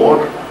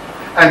war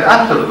and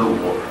after the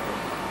war.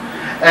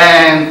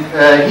 And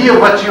here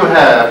what you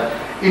have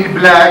in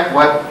black,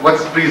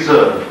 what's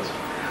preserved.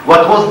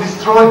 What was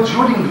destroyed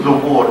during the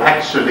war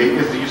actually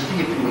is, you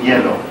see it in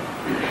yellow.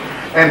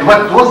 And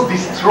what was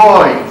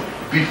destroyed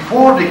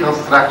before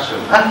reconstruction,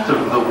 after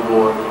the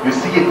war, you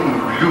see it in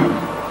blue.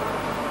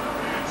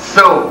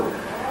 So,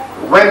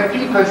 when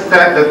people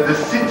said that the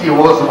city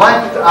was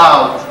wiped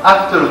out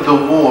after the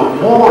war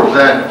more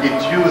than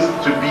it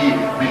used to be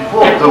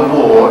before the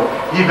war,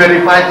 he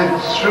verified it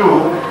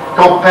through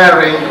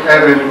comparing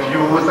aerial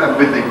views and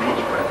building footprints.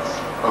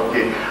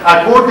 Okay.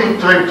 According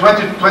to him,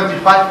 20 to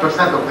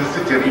 25% of the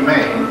city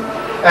remained,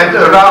 and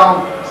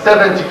around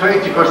 70 to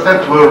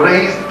 80% were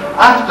raised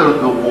after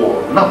the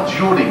war, not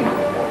during the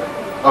war.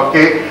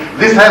 Okay.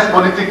 This has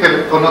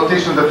political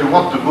connotation that we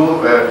want to go,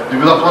 we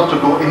do not want to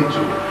go into.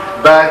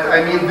 But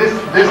I mean, this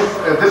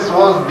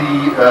was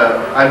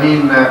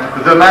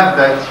the map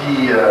that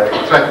he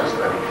tried to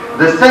study.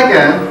 The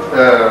second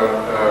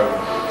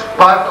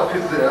part of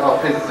his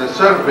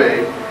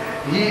survey,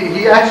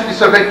 he actually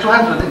surveyed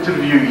 200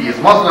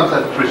 interviewees, Muslims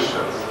and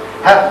Christians,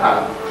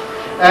 half.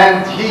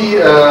 And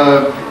he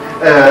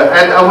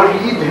and I will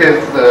read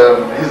his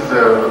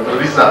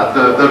result,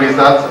 the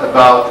results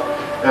about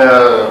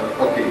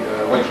what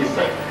he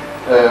said.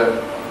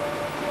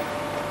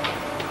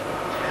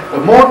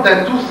 More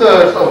than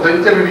 2/3 of the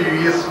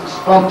interviewees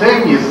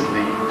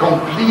spontaneously,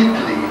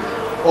 completely,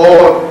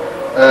 or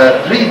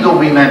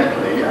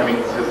predominantly, I mean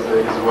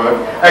his word,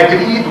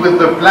 agreed with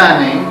the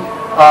planning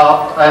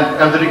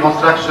and the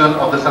reconstruction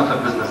of the central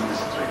business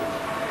district.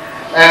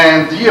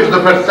 And here the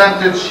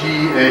percentage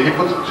he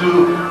put it to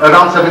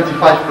around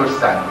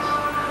 75%.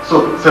 So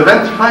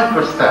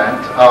 75%,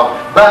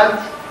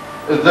 but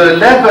the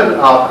level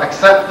of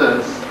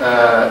acceptance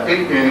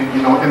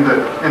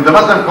in the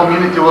Muslim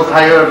community was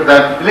higher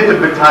than, a little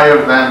bit higher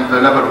than the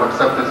level of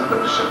acceptance in the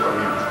Christian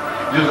community,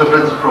 due to the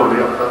principle probably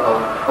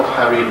of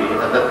Hariri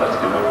at that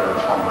particular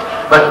moment.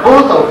 But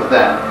both of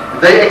them,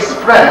 they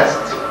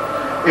expressed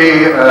a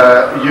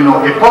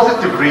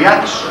positive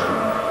reaction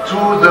to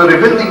the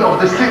rebuilding of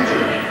the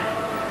city.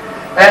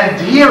 And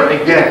here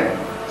again,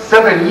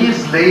 7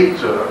 years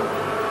later,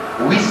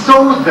 we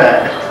saw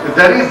that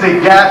there is a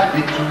gap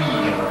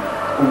between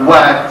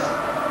what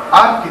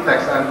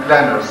architects and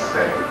planners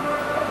say,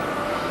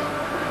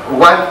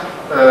 what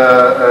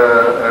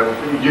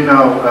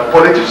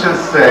politicians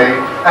say,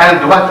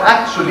 and what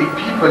actually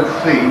people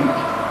think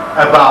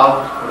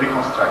about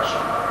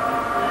reconstruction.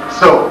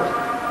 So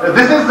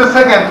this is the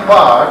second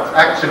part,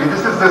 actually.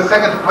 This is the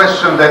second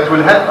question that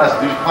will help us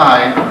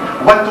define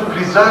what to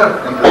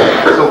preserve in the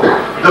city. So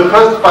the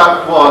first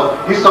part was,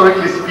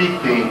 historically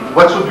speaking,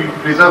 what should be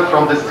preserved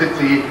from the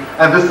city?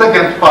 And the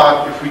second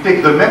part, if we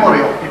take the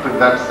memory of people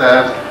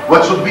themselves,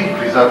 what should be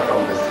preserved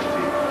from the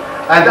city?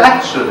 And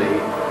actually,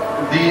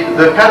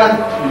 the current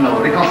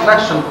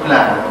reconstruction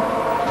plan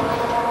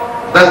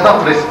does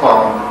not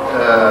respond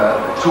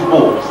to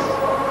both.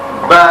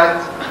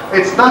 But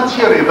it's not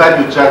here a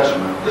value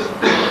judgment.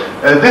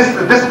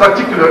 This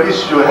particular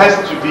issue has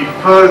to be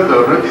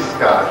further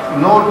rediscussed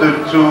in order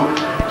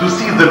to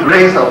see the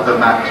grace of the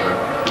matter.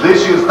 The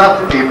issue is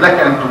not a black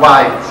and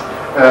white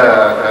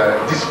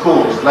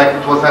discourse like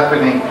it was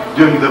happening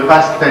during the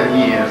past 10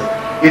 years.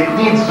 It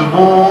needs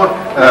more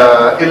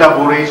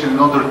elaboration in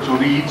order to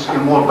reach a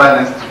more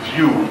balanced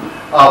view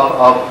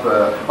of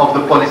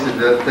the policy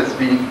that's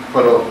being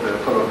followed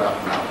up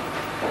now.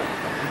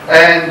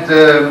 And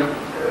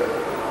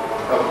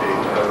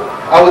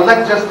I would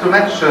like just to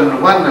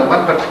mention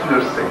one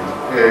particular thing,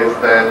 is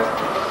that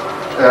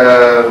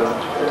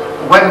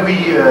when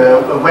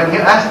he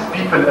asked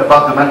people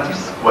about the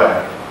Maltese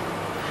Square,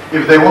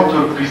 if they want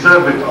to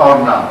preserve it or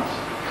not,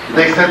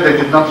 they said they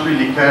did not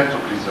really care to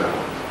preserve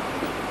it.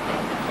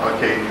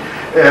 Okay,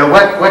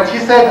 what he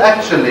said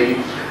actually,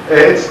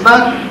 it's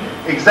not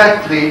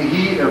exactly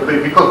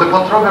because the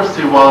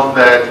controversy was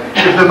that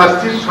if the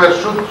Maltese Square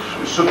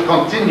should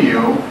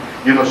continue,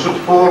 should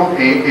form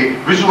a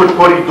visual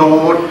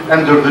corridor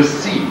under the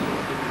sea.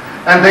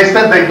 And they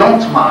said they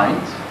don't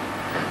mind.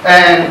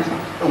 And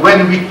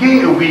when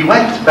we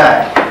went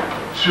back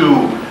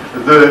to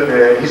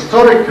the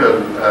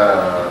historical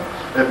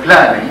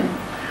planning,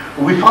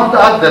 we found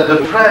out that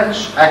the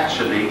French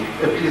actually,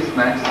 please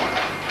next.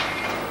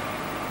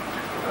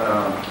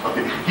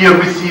 Okay. Here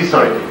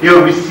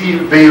we see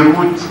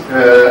Beirut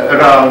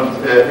around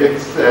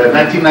it's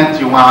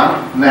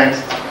 1991.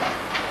 Next.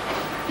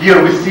 Here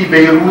we see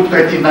Beirut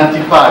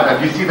 1995,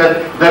 and you see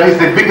that there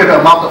is a bigger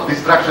amount of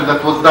destruction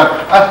that was done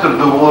after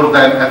the war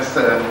than at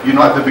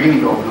the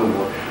beginning of the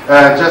war.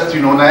 Just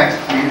next,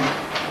 please.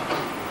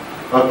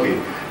 Okay.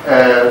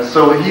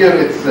 So here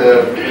it's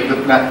the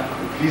plan.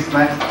 Please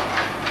next.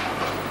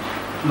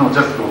 No,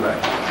 just go back.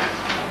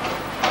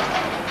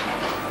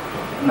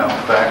 No,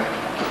 back.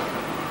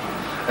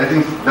 I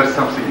think there's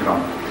something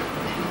wrong here.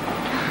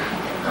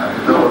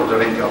 The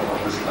ordering of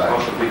the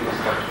slide.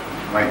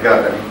 My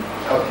God.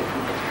 Okay.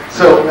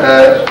 So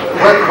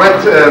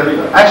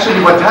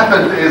actually what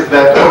happened is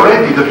that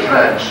already the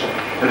French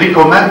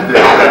recommended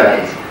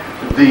that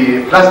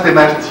the Place des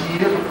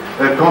Martyrs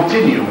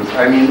continues,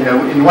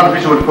 in one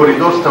visual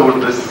corridor toward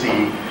the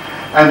sea.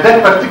 And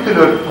that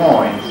particular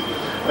point,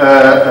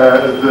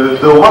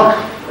 the Waqf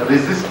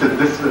resisted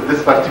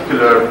this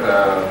particular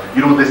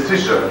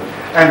decision,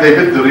 and they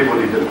did the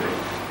Rivoli building.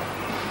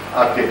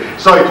 Okay,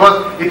 so it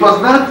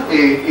was not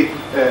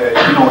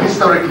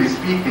historically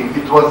speaking,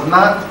 it was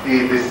not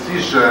a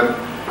decision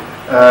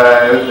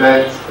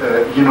that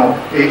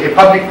a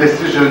public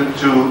decision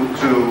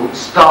to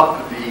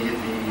stop the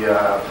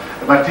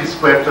Maltese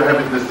Square, to have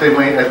it the same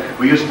way as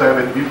we used to have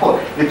it before.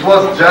 It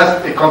was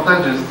just a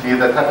contingency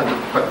that happened at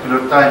a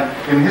particular time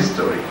in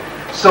history.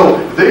 So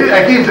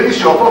again, the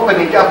issue of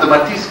opening up the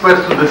Maltese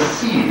Square to the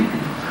sea,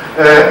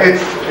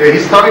 it's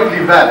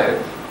historically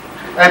valid.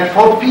 And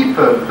for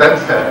people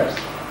themselves,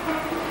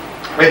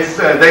 it's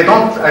they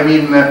don't.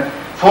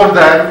 For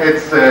them,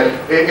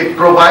 it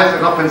provides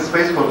an open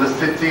space for the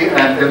city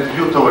and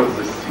view towards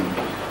the sea.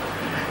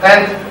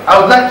 And I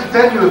would like to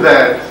tell you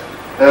that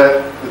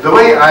the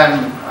way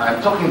I'm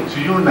talking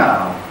to you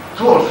now,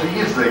 2 or 3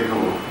 years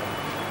ago,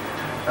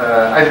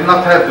 I did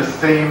not have the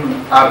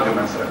same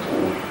arguments at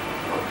all.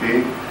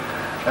 Okay.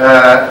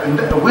 And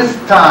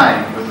with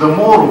time, the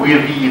more we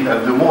read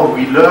and the more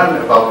we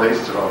learn about the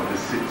history of the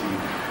city,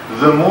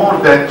 the more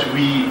that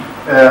we,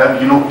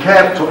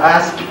 care to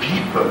ask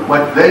people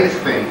what they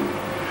think,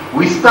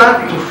 we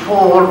start to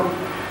form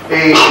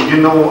a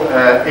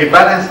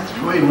balanced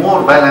view, a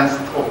more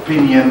balanced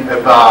opinion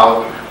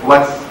about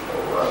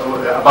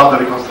about the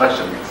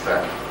reconstruction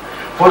itself.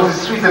 For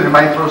this reason, in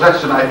my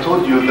introduction, I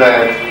told you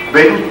that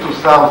Beirut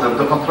 2000,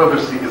 the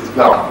controversy is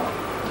gone.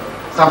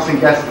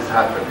 Something else is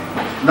happening.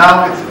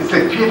 Now it's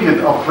a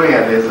period of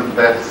realism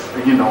that's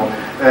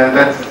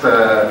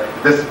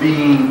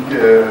being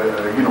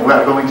we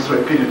are going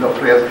through a period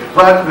of realism,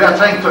 but we are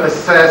trying to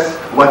assess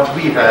what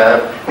we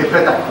have, a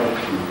fait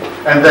accompli,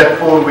 and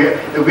therefore we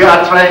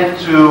are trying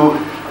to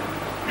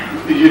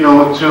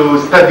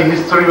study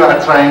history. We are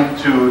trying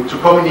to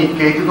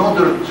communicate in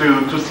order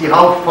to see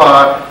how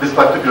far this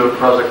particular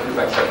project is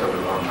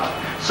acceptable or not.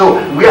 So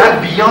we are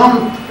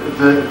beyond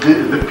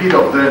the period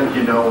of the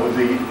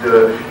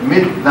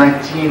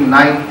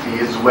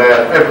mid-1990s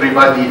where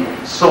everybody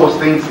saw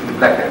things in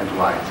black and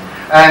white.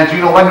 And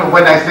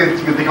when I said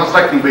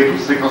deconstructing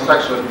Beirut's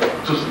reconstruction,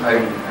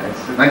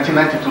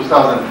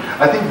 1990-2000,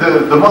 I think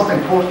the most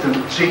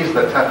important change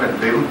that happened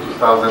in Beirut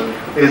 2000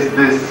 is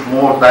this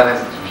more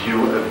balanced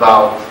view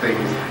about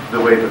things the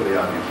way that they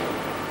are before.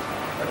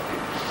 Okay.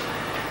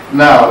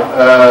 Now.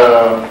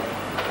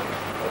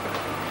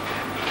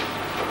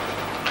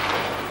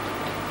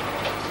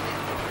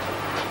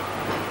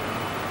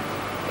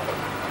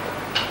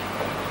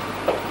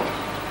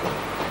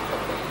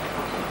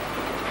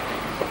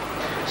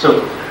 So,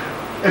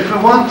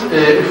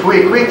 if we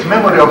equate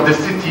memory of the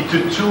city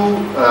to two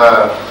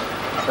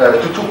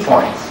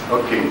points,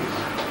 okay,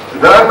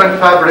 the urban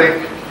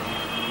fabric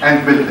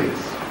and buildings,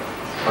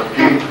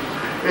 okay.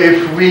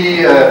 If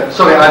we,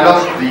 sorry, I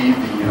lost the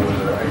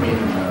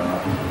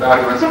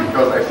arguments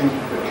because I think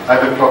I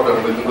have a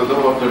problem with the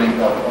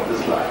ordering of the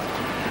slides.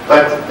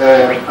 But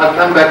I'll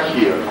come back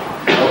here.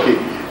 Okay,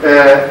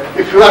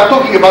 if we are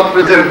talking about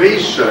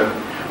preservation,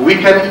 we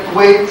can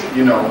equate,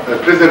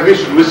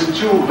 preservation with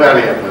 2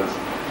 variables.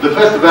 The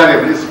first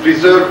variable is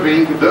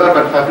preserving the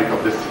urban fabric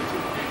of the city,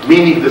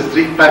 meaning the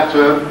street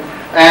pattern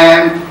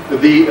and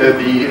the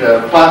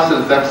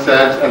parcels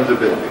themselves and the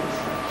buildings.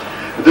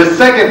 The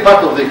second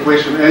part of the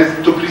equation is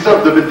to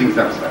preserve the buildings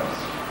themselves.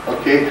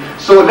 Okay,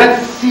 so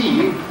let's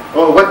see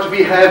what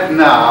we have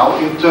now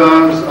in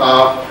terms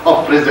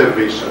of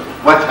preservation.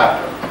 What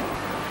happened?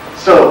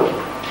 So,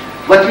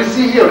 what you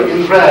see here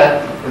in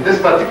red, in this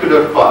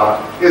particular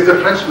part, is the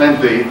French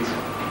mandate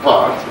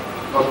part,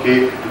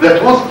 okay,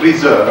 that was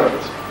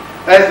preserved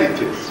as it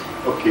is,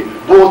 okay,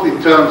 both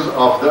in terms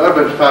of the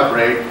urban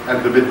fabric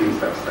and the buildings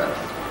themselves.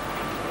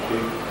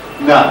 Okay.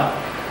 Now,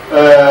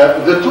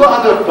 the 2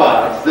 other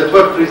parts that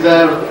were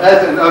preserved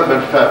as an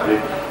urban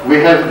fabric, we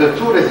have the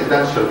 2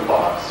 residential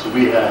parts.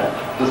 We have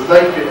the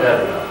Slaifi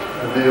area,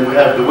 and we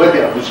have the Wadi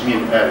Abu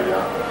Jmil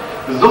area.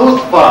 Those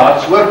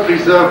parts were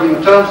preserved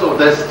in terms of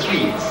the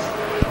streets,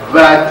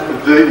 but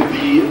the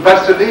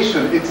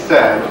parcellation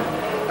itself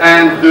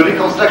and the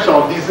reconstruction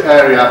of this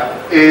area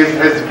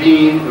has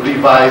been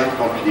revised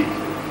completely.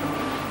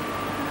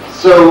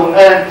 So,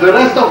 and the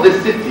rest of the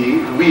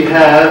city, we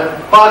have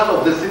parts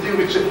of the city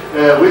which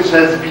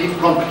has been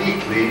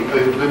completely,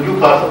 the new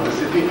parts of the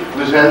city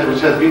which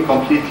has been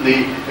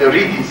completely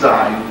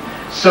redesigned.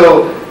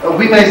 So,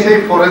 we may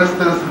say, for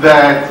instance,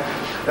 that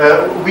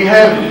we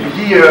have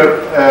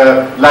here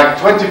like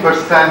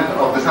 20%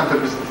 of the central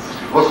business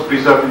was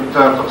preserved in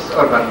terms of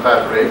urban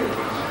fabric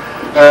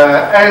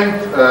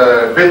and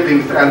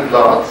buildings and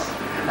lots,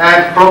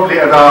 and probably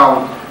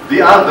around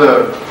the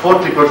other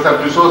 40%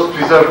 which was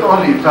preserved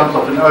only in terms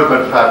of an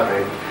urban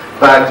fabric,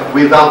 but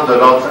without the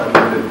lots and the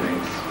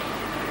buildings.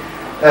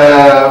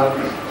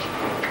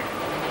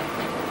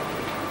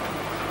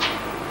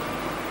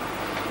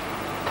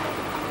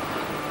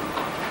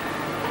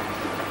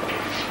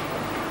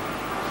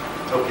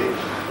 Okay.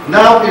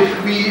 Now,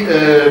 if we,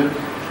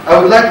 I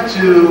would like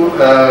to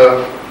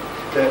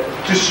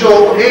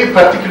show a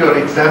particular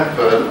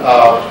example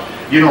of,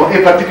 a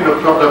particular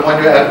problem when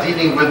we are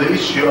dealing with the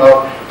issue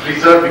of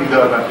preserving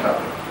the urban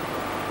fabric.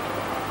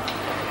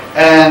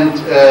 And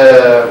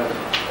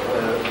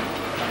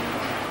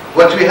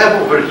what we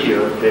have over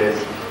here is,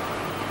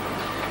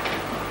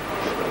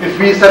 if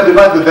we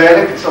subdivide the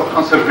dialectics of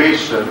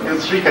conservation in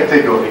 3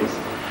 categories.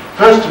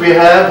 First, we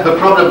have the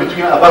problem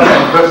between above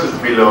and versus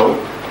below,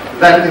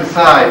 then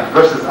inside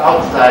versus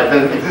outside,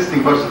 then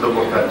existing versus the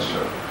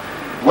potential.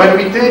 When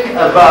we take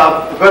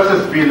above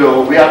versus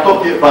below, we are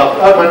talking about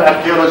urban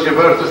archaeology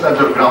versus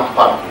underground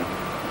parking.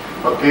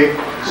 Okay?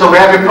 So we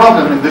have a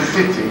problem in the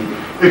city.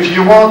 If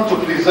you want to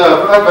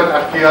preserve urban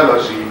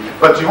archaeology,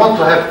 but you want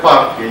to have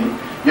parking,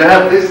 you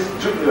have this,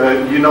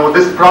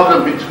 this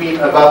problem between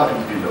above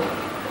and below.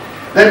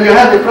 Then you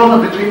have a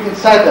problem between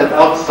inside and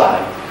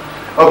outside.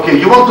 Okay,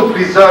 you want to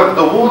preserve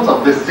the walls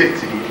of the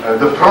city,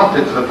 the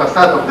frontage, the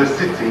facade of the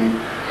city,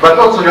 but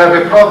also you have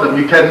a problem.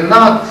 You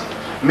cannot,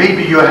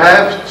 maybe you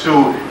have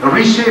to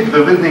reshape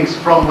the buildings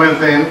from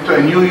within to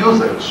a new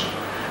usage.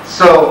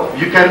 So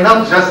you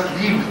cannot just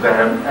leave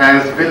them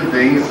as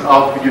buildings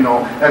of,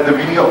 at the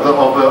beginning of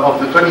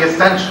the 20th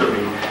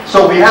century.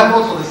 So we have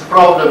also this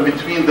problem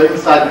between the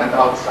inside and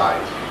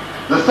outside.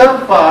 The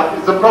third part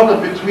is the problem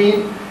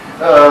between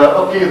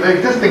the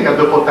existing and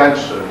the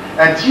potential.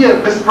 And here,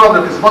 this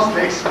problem is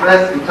mostly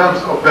expressed in terms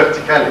of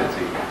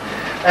verticality.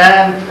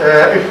 And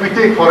if we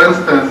take, for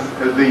instance,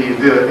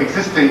 the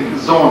existing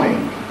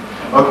zoning,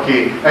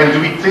 okay, and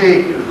we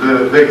take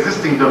the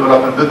existing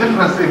development, the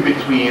difference in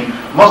between,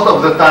 most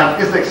of the time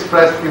is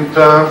expressed in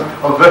terms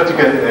of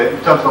vertical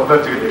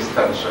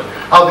extension.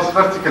 How this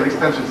vertical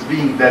extension is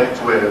being dealt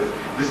with,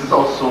 this is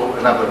also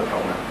another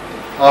problem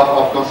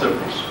of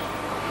conservation.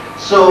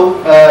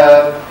 So,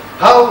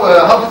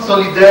 how did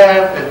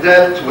Solidaire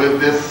dealt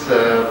with this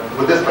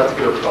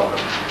particular problem?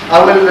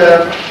 I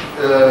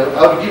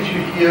will give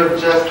you here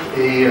just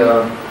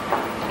a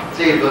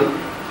table.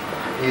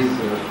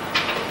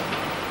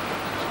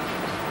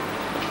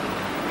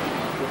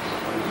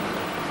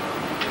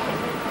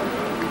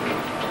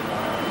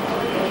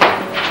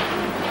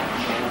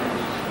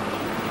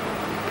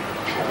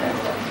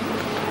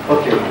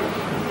 Okay.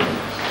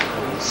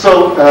 So.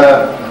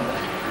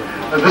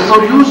 The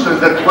solutions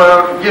that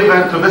were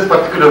given to this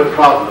particular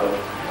problem,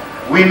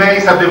 we may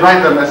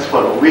subdivide them as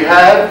follows. We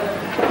have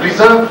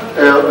preserved,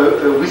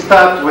 we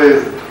start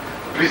with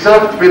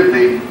preserved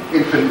building,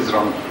 infill is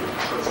wrong here.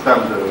 So it's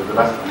done the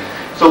last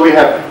time. So we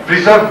have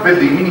preserved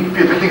building, meaning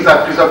buildings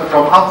are preserved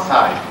from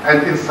outside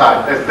and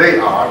inside as they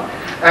are,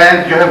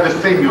 and you have the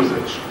same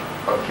usage.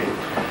 Okay.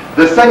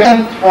 The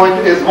second point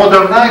is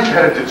modernized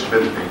heritage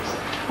buildings,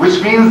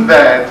 which means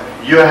that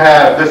you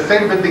have the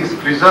same buildings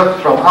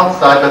preserved from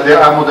outside, but they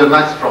are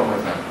modernized from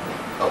within.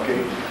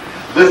 Okay.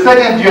 The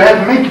second, you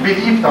have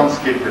make-believe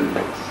townscape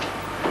buildings.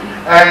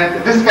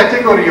 And this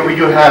category where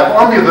you have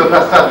only the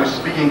facade which is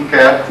being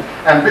kept,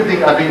 and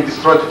buildings are being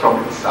destroyed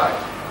from inside.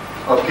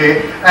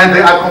 Okay. And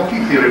they are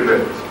completely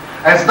rebuilt.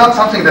 And it's not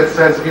something that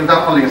has been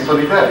done only in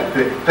Solidaire.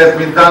 It has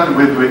been done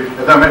with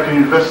the American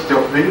University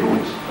of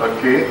Beirut.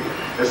 Okay.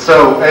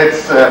 So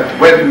it's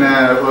when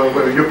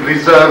you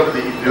preserve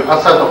the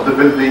outside of the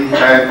building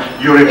and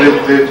you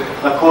rebuild it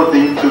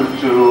according to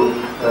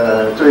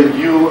a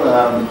new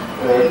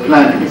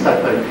planning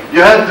inside.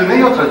 You have the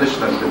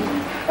neo-traditional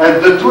building,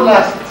 and the two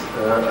last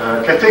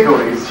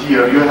categories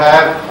here. You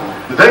have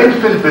the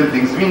infill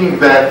buildings, meaning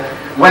that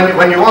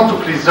when you want to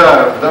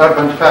preserve the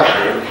urban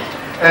fabric,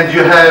 and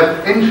you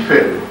have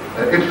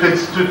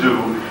infills to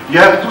do, you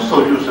have two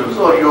solutions,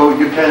 or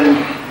you can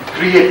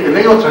create a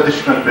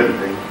neo-traditional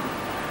building,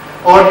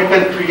 or you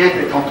can create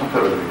a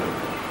contemporary building,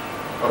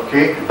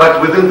 okay?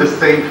 But within the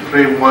same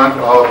framework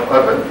of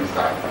urban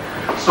design.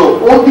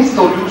 So all these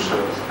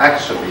solutions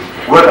actually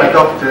were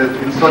adopted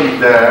in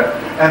Solidaire,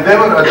 and they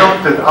were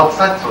adopted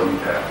outside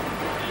Solidaire.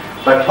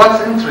 But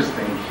what's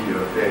interesting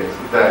here is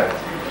that,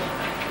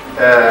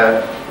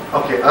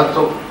 okay, I'll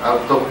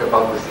talk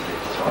about this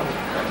later on.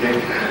 Okay,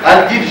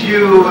 I'll give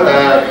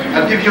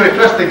you a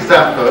first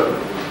example.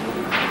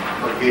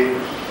 Okay,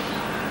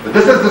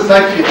 this is the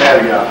Saifi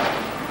area.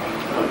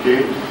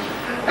 Okay,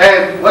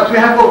 and what we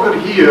have over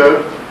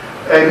here,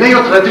 a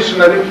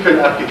neo-traditional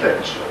infill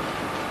architecture.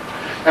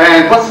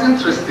 And what's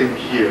interesting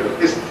here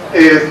is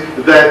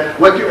that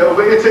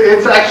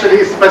it's actually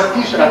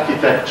pastiche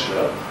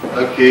architecture.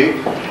 Okay,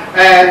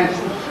 and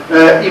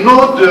in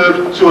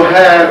order to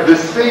have the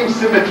same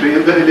symmetry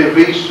in the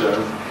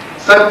elevations,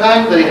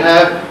 sometimes they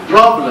have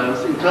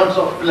problems in terms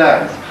of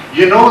plans.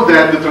 You know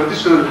that the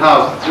traditional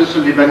house, the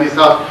traditional Lebanese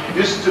house,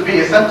 used to be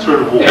a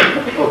central wall,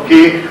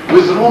 okay,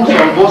 with rooms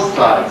on both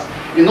sides.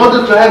 In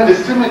order to have the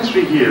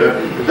symmetry here,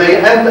 they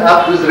end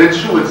up with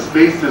renewed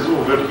spaces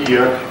over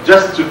here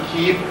just to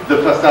keep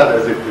the facade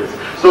as it is.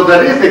 So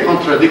there is a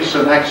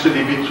contradiction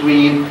actually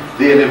between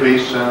the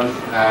elevations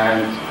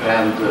and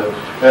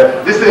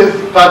this is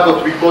part of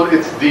what we call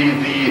it's the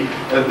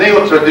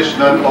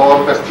neo-traditional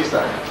or pastiche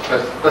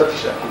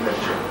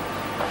architecture.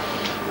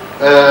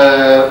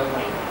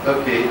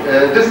 Okay,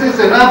 this is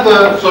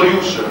another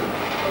solution.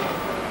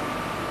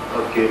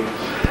 Okay,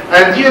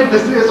 and here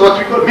this is what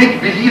we call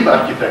make-believe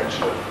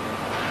architecture.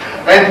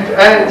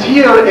 And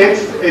here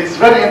it's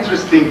very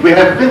interesting. We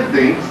have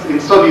buildings in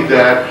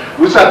Solidaire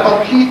which are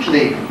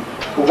completely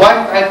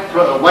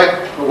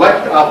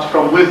wiped out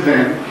from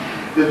within.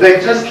 They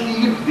just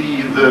leave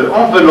the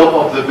envelope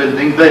of the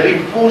building. They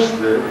reinforce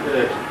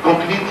it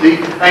completely,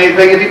 and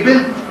they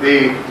rebuild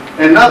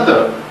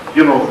another,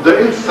 the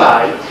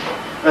inside.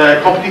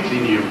 Completely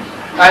new.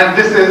 And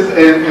this is,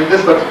 in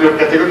this particular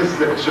category, this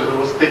is a picture that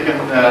was taken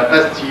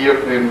last year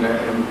in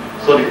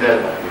Solidaire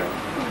area.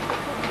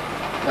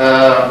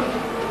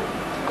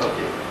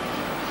 Okay.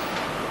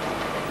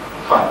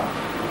 Fine.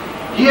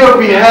 Here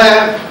we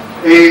have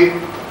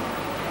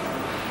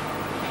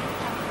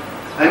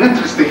an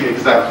interesting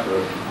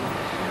example.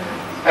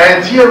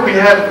 And here we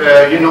have,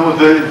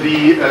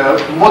 the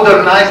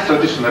modernized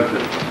traditional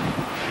building.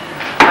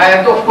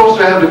 And of course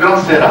we have the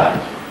Grand Serail.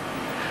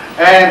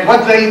 And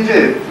what they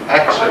did,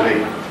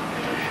 actually,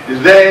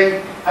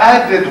 they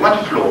added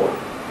one floor,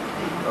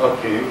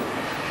 okay.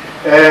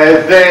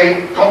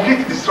 They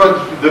completely destroyed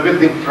the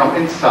building from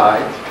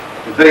inside.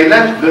 They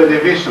left the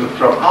elevation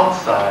from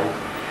outside,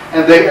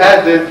 and they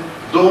added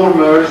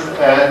dormers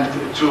and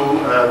to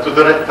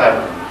the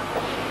rectangle.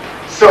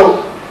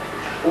 So,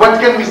 what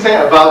can we say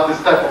about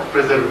this type of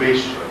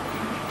preservation?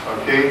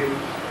 Okay,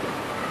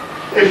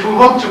 if we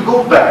want to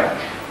go back,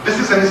 this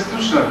is an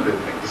institutional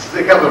building. This is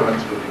a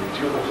government building.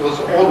 It was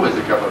always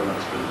a government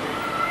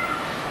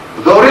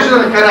building. The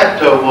original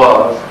character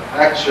was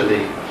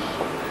actually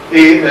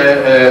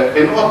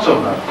an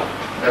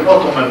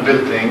Ottoman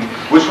building,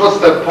 which was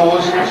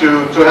supposed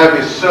to have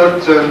a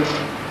certain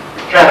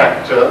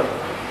character.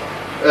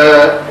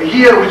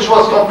 Here, which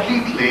was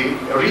completely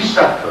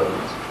reshuffled,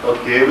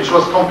 okay, which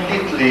was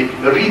completely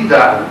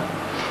redone,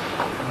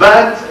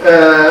 but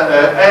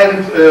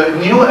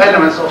new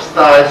elements of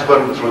styles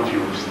were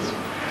introduced.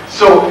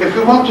 So, if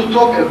we want to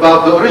talk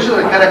about the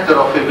original character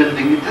of a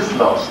building, it is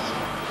lost.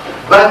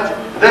 But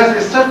there's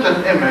a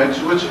certain image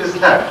which is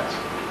left.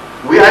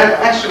 We are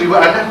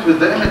left with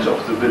the image of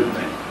the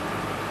building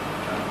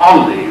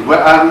only.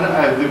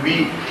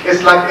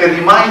 It's like a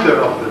reminder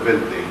of the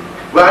building.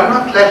 We are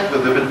not left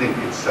with the building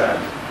itself.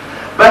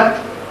 But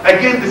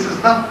again, this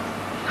is not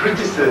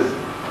criticism.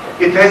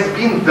 It has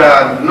been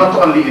done not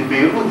only in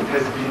Beirut. It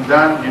has been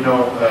done,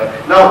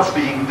 now it's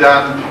being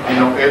done,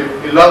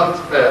 a lot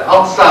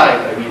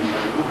outside. I mean,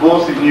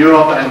 both in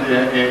Europe and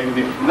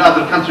in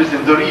other countries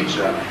in the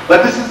region.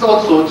 But this is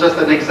also just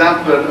an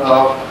example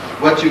of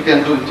what you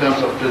can do in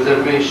terms of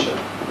preservation.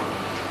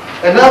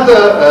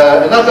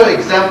 Another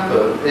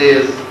example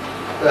is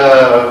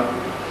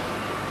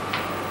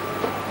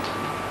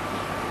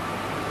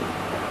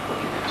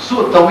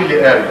Suq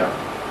Tawili area.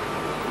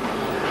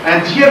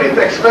 And here it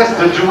expresses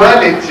the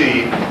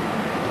duality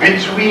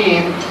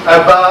between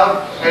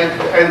above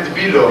and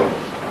below.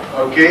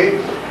 Okay?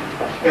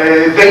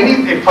 They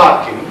need a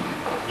parking,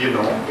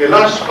 a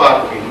large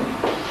parking.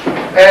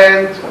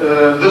 And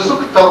the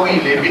Suq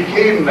Tawili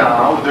became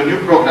now, the new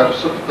program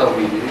Suq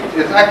Tawili,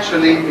 is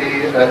actually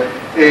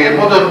a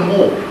modern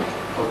mall,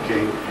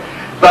 okay?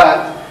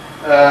 But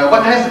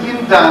what has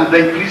been done,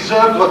 they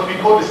preserved what we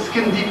call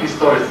skin deep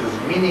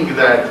historicism, meaning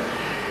that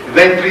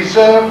they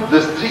preserved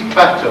the street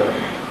pattern,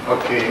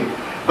 okay?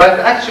 But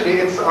actually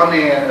it's on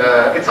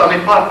a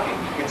parking.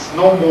 It's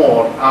no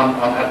more on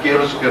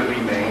archaeological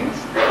remains.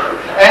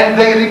 And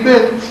they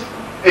rebuilt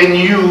a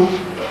new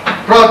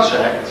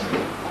project.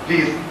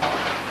 Please.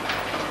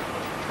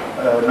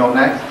 No,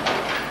 next.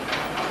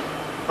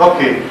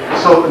 Okay,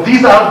 so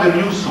these are the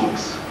new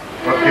souks,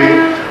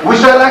 okay, which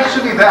are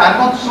actually, they are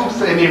not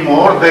souks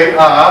anymore.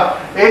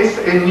 It's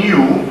a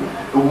new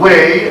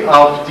way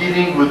of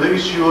dealing with the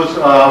issues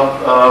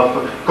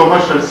of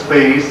commercial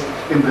space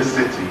in the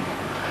city.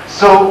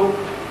 So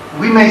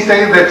we may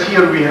say that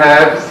here we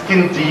have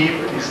skin deep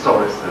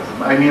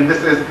historicism. I mean,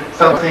 this is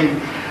something.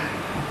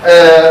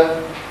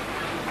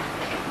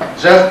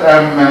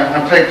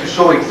 I'm trying to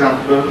show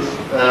examples.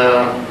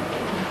 Are.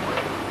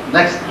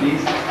 Next,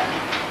 please.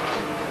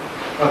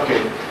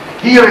 Okay.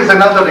 Here is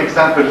another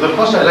example, the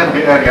Foch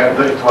Alembi area,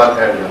 the Etoile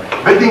area.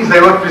 Buildings,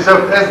 they were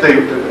preserved as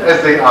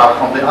they are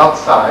from the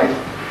outside,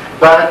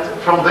 but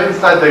from the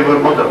inside they were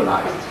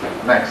modernized.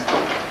 Next.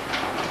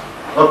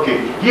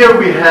 Okay. Here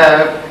we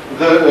have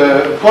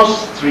the Foch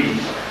Street,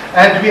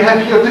 and we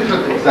have here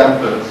different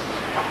examples.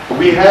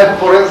 We have,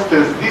 for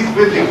instance, these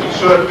buildings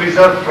which were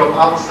preserved from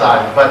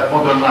outside, but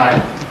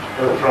modernized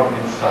from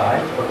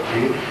inside.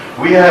 Okay.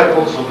 We have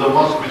also the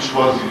mosque which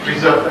was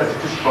preserved as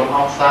it is from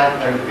outside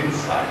and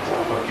inside.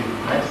 Okay,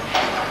 next.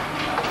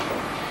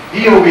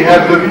 Here we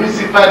have the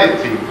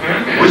municipality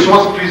which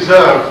was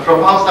preserved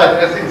from outside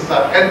as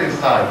inside and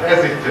inside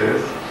as it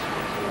is.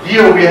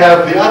 Here we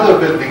have the other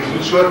buildings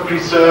which were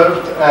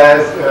preserved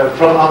as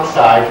from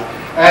outside,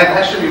 and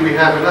actually we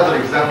have another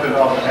example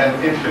of an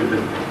infill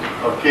building,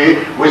 okay,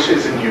 which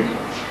is new,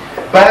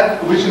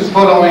 but which is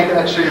following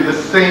actually the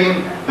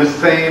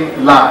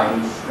same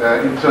lines.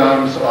 In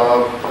terms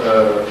of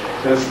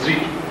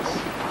street rules.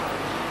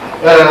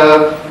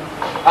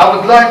 I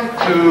would like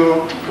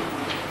to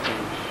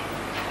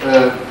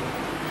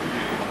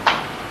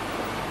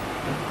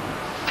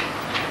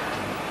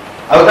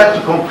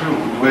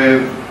conclude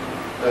with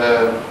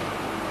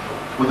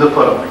the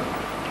following.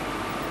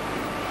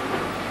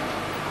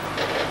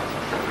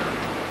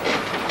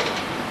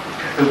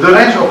 The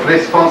range of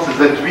responses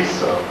that we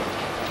saw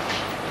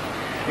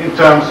in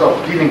terms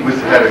of dealing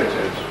with heritage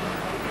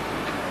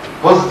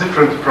was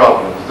different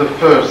problems. The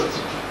first,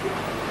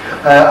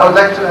 I would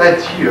like to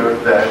add here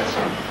that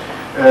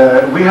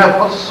we have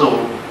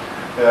also,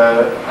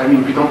 I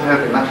mean, we don't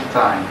have enough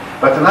time,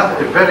 but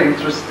another very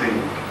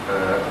interesting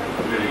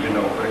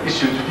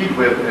issue to deal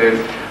with is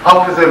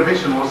how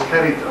preservation was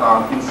carried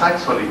on inside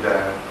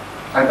Solidar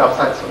and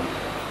outside Solidar.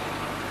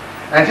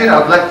 And here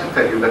I'd like to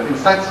tell you that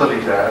inside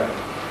Solidar,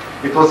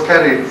 it was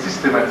carried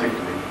systematically.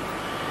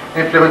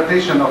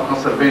 Implementation of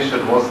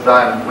conservation was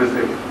done with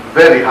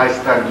very high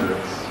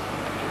standards.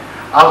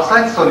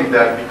 Outside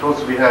Solidar,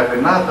 because we have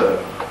another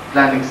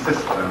planning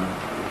system,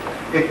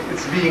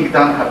 it's being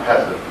done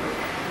haphazardly.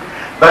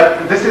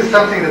 But this is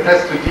something that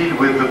has to deal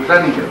with the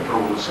planning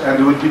approach,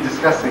 and we'll be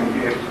discussing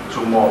it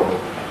tomorrow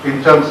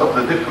in terms of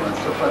the difference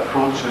of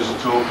approaches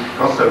to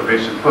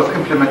conservation, because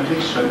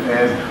implementation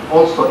is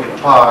also a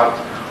part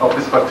of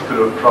this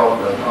particular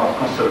problem of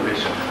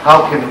conservation.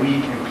 How can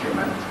we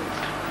implement it?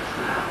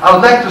 I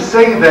would like to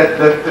say that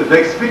the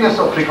experience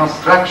of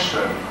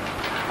reconstruction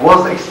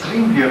was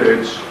extremely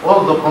rich,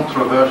 although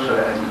controversial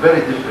and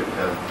very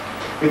difficult.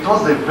 It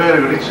was a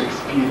very rich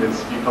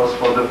experience because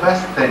for the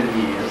past 10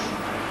 years,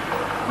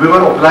 we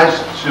were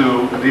obliged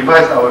to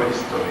revise our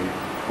history.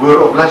 We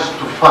were obliged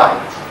to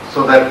fight,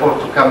 so therefore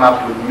to come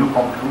up with new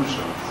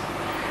conclusions.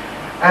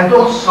 And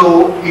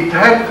also, it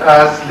helped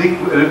us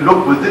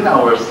look within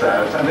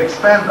ourselves and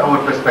expand our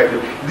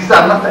perspective. These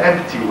are not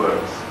empty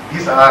words.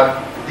 These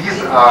are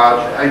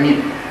I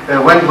mean,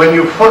 when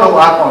you follow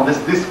up on this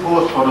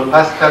discourse for the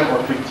past 10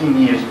 or 15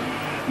 years,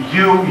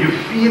 you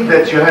feel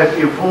that you have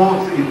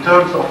evolved in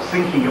terms of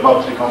thinking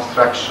about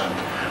reconstruction.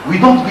 We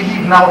don't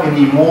believe now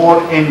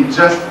anymore in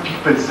just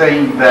people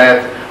saying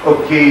that,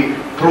 okay,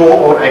 pro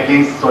or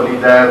against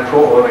Solidar,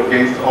 pro or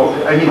against all.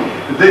 I mean,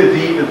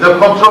 the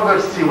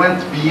controversy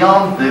went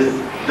beyond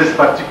this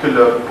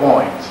particular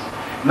point.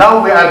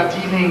 Now we are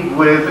dealing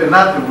with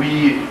another,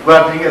 we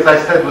are dealing, as I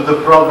said, with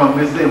the problem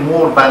with a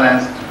more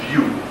balanced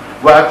view.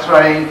 We are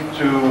trying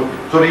to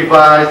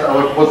revise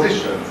our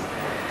positions.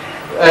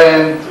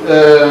 And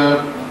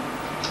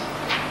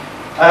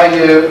I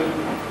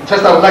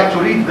would like to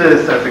read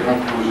this as a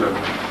conclusion.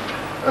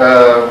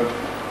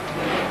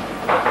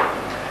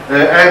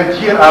 And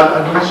here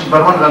I'll mention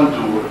Barwan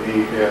Randour,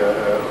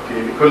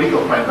 a colleague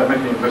of mine at the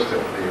American University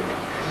of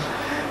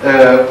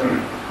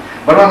Lebanon.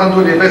 Barwan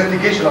Randour, the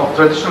investigation of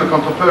traditional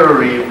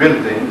contemporary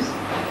buildings,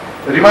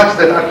 remarks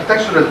that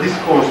architectural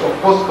discourse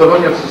of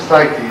post-colonial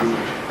societies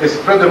is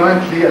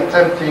predominantly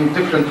attempting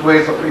different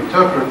ways of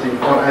interpreting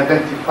or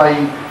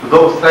identifying the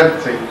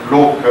authentic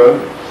local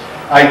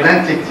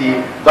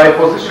identity by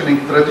positioning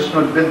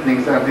traditional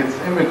buildings and its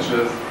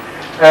images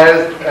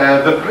as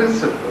the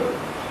principal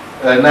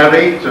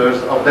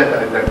narrators of that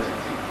identity.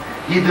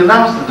 He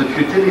denounced the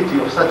futility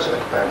of such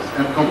attempts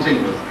and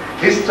continues,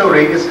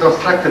 history is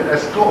constructed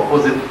as two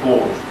opposite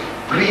poles,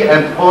 pre-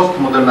 and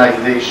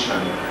post-modernization,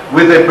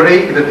 with a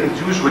break that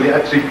is usually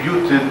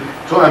attributed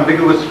to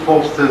ambiguous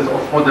forces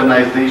of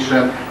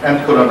modernization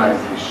and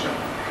colonization.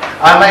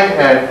 I may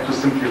add, to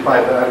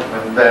simplify the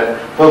argument, that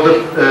for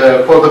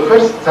the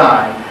first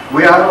time,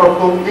 we are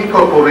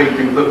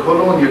incorporating the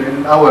colonial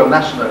in our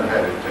national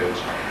heritage,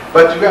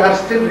 but we are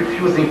still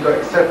refusing to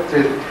accept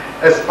it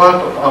as part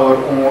of our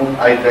own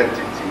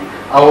identity,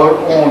 our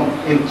own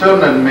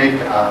internal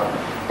makeup,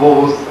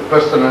 both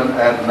personal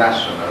and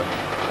national.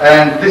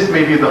 And this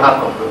may be the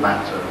heart of the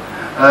matter.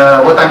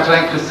 What I'm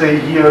trying to say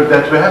here,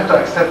 that we have to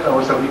accept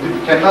ourselves.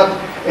 We cannot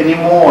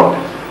anymore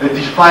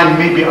define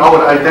maybe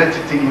our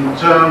identity in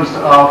terms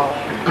of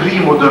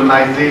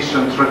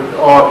pre-modernization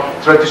or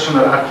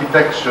traditional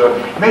architecture.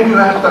 Maybe we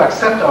have to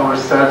accept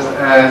ourselves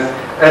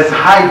as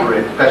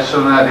hybrid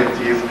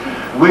personalities,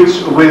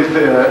 which we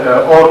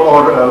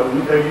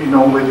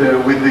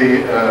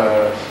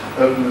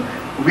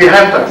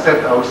have to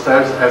accept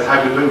ourselves as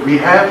hybrid. We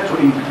have to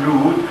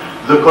include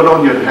the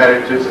colonial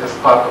heritage as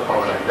part of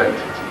our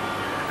identity.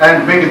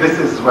 And maybe this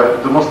is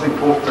the most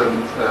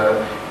important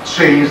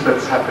change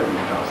that's happening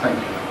now. Thank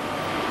you.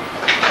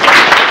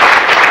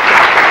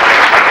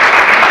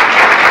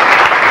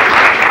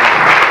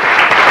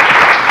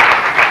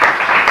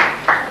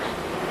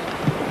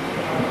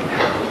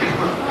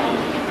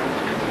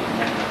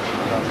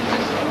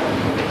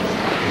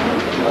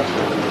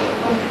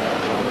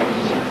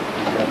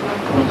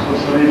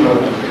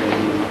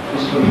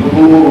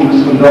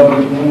 دار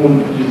الفنون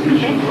جزيل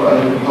شكر على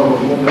المحاضرة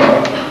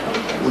الممتعة.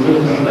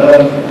 ونفتح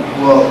الآن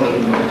الحوار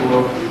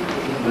المفتوح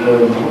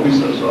للمحب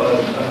يسأل سؤال.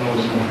 أهلا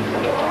وسهلا.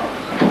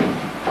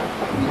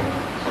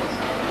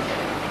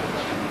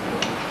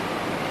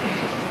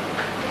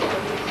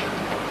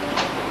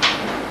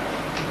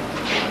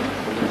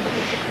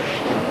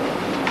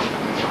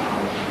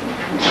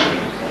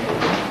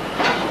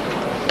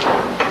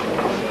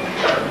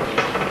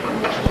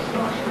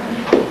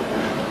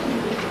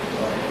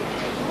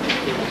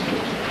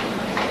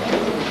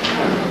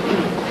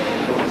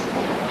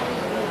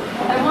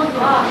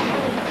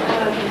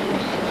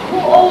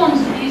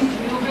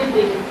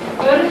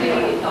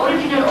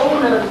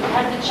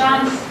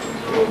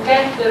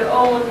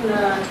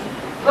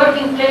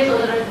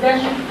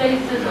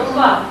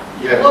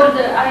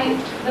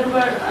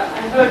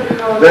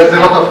 There's a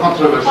lot of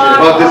controversy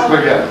about this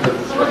again.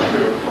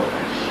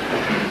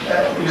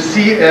 You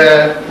see,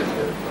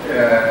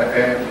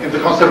 in the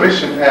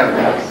conservation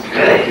areas,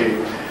 okay,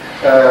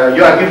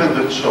 you are given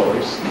the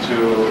choice to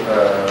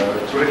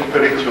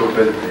recuperate your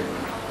building.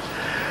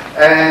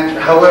 And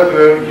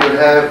however, you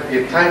have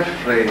a time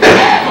frame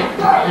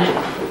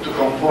to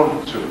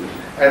conform to,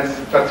 and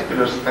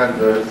particular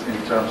standards in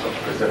terms of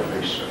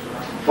preservation.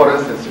 For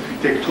instance, if you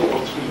take 2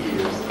 or 3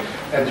 years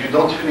and you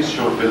don't finish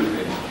your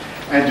building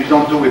and you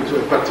don't do it to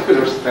a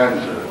particular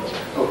standard,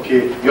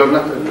 okay, you're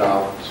not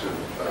allowed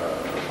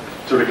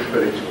to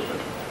recuperate your building.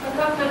 But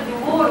after the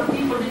war,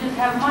 people didn't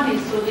have money,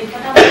 so they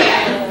cannot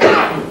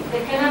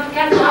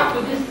catch up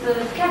with this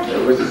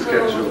schedule. With the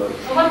schedule.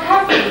 So what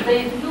happens?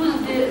 They lose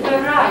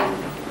their right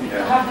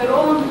to have their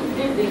own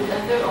buildings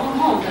and their own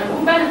homes. And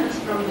who benefits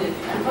from this?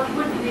 And what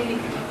would the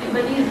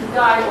Lebanese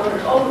guy or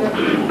owner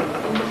do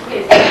in this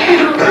case?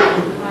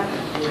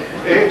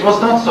 It was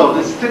not so.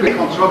 It's still a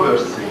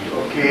controversy,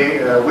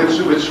 okay,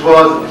 which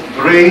was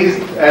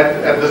raised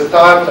at the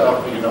start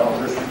of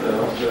this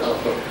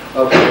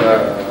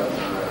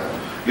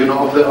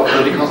of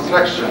the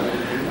reconstruction.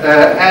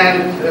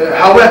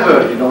 However,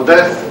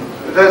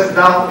 there's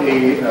now a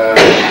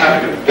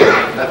argument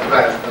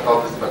advanced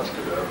about this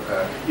particular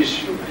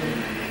issue.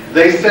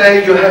 They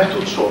say you have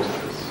 2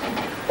 choices,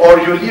 or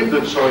you leave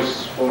the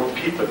choice for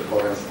people,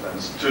 for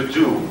instance, to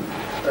do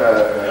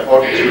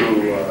or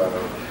to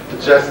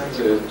just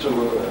to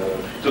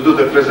do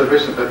the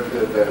preservation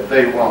that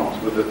they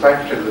want with the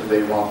time frame that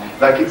they want,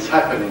 like it's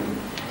happening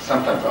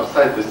sometimes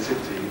outside the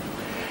city.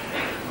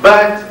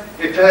 But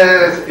it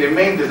has a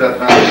main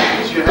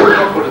disadvantage. You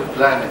have corporate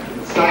planning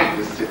inside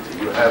the city.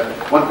 You have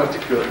one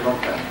particular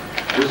company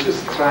which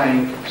is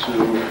trying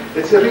to,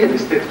 it's a real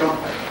estate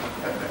company.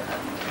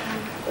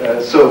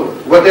 So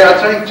what they are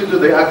trying to do,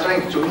 they are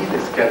trying to meet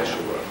a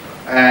schedule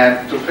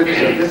and to finish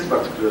this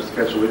particular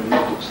schedule in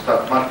order to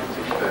start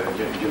marketing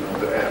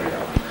the area.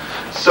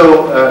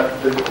 So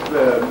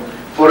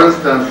for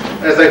instance,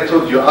 as I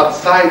told you,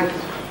 outside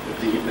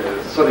the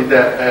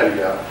Solidar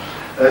area,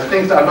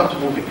 things are not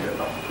moving enough.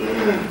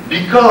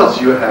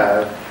 Because you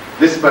have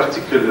this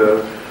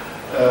particular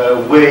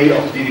way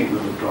of dealing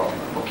with the problem,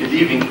 okay,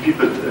 leaving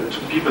people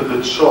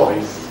the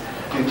choice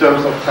in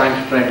terms of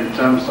time frame, in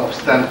terms of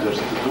standards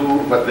to do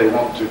what they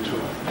want to do.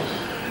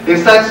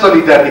 Inside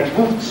Solidar, it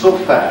moved so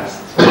fast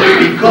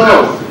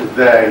because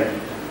they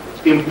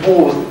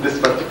imposed this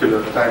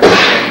particular time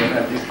frame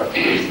and these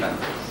particular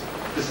standards.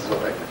 This is what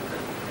I can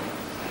tell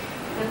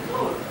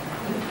you.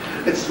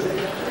 It's,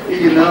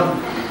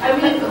 I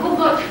mean,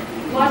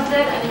 was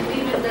there an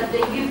agreement that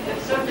they give a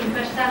certain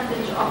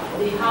percentage of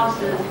the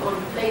houses or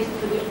place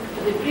to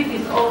the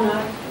previous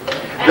owner?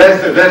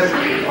 That's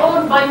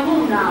owned by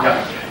whom now?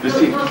 Yeah, you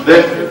see,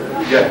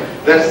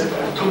 there's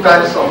 2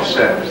 types of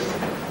shares.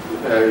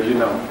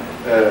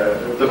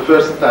 The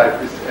first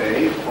type is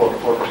A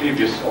for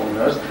previous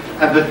owners,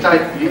 and the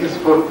type B is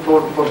for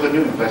the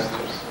new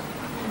investors.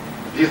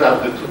 These are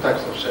the 2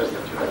 types of shares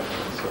that you have.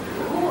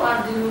 Who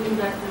are the new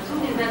investors?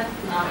 Who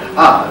invests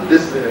now?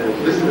 This is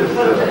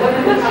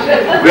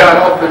we are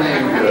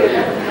opening.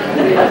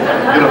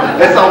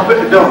 Let's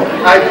open. No,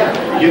 I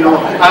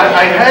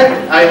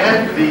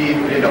had the.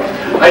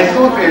 I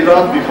thought a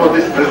lot before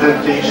this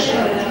presentation.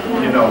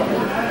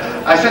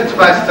 I said to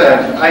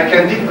myself, I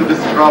can deal with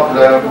this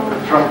problem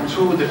from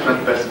 2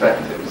 different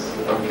perspectives.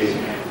 Okay,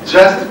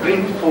 just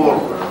bring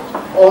forward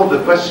all the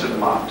question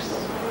marks.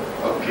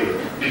 Okay,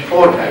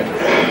 beforehand,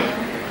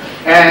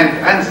 and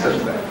answer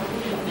them.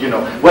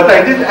 What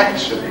I did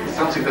actually,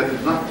 something that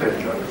is not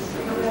taken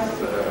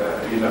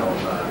in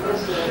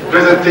this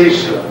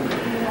presentation.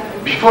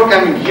 Before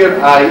coming here,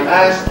 I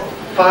asked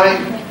 5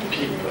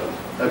 people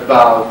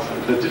about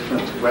the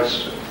different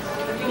questions.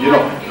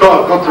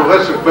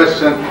 Controversial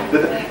question,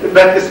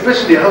 but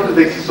especially how do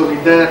they see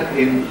Solidar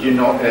in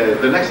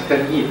the next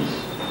 10 years?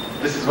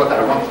 This is what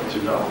I wanted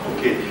to know.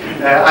 Okay,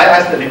 I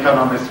asked an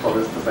economist, for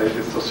instance, I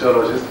did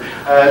sociologist,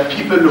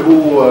 people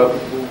who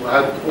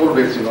had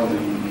always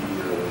the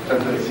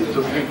tendency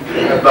to think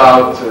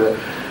about,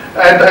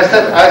 and I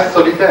said ask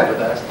Solidar, but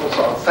I asked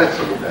also outside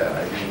Solidar.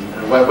 I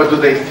mean, what do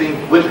they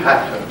think will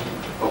happen?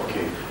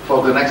 Okay,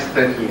 for the next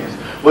 10 years,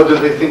 what do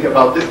they think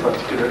about this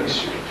particular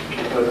issue?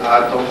 People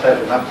don't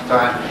have enough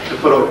time to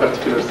follow a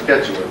particular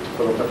schedule, to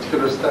follow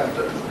particular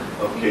standards.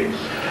 Okay,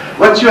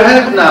 what you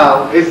have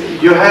now is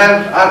you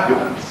have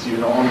arguments,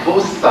 on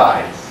both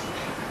sides,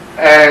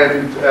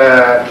 and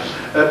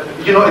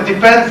it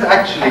depends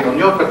actually on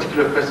your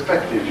particular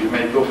perspective. You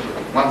may go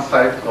for one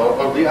side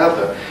or the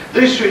other.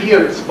 The issue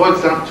here is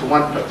boils down to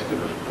one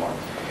particular point.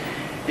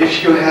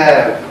 If you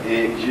have,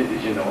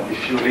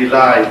 if you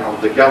rely on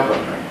the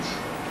government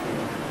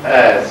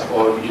as,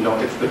 or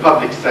it's the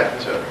public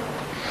sector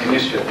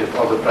initiative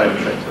or the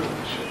private sector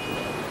initiative.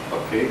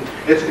 Okay,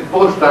 it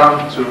boils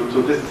down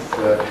to this,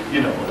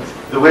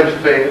 it's the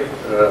welfare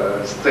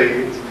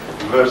state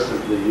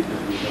versus the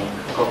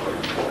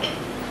corporate form.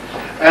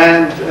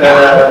 And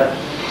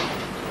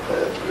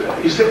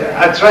you see,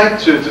 I tried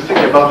to think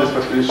about this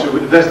particular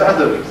issue. There's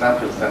other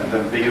examples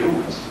than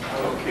Beirut.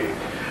 Okay,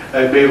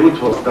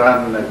 Beirut was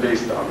done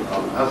based on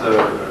other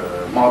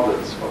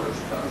models, for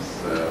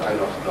instance,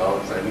 Isle of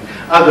Dogs. I mean,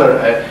 other.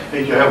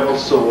 You have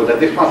also La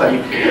Défense. I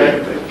mean,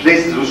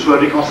 places which were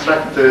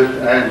reconstructed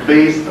and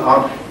based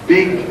on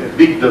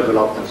big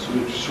developments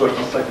which were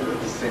constructed at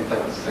the same time,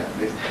 at the same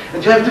place.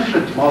 And you have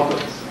different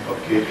models,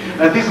 okay?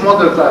 And these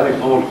models are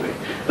evolving.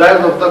 The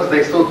island of Ducks,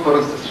 they thought, for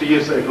instance, 3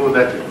 years ago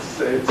that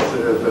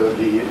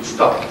it's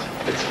stopped,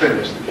 it's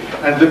finished,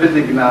 and the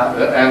building now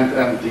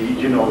and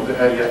the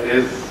area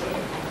is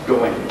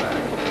going back.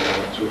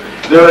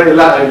 There are a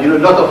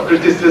lot of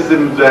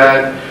criticism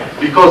that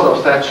because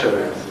of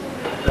Thatcherism,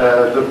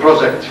 the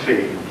project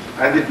failed.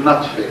 I did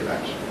not fail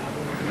actually.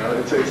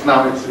 I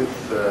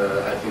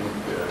think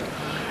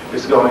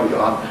it's going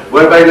on.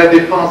 Whereby La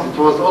Défense, it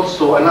was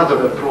also another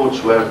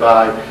approach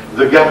whereby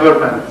the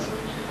government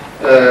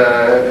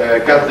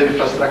got the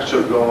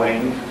infrastructure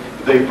going.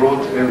 They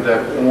brought in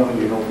their own,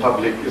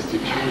 public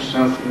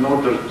institutions in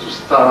order to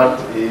start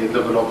a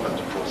development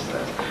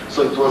process.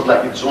 So it was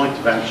like a joint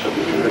venture,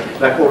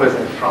 like always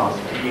in France,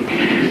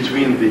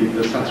 between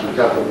the central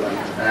government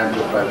and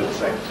the private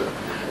sector.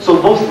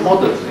 So both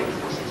models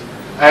exist.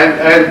 And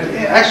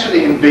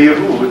actually in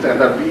Beirut,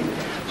 and I'll be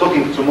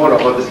talking tomorrow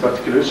about this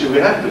particular issue, we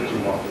have the two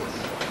models.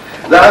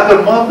 The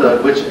other model,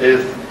 which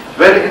is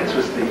very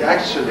interesting,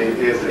 actually,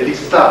 is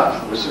Elisa,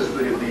 which is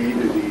the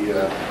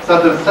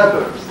southern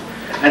suburbs.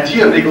 And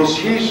here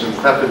negotiations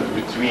happened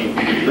between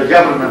the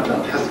government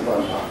and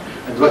Hezbollah.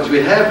 And what we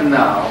have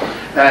now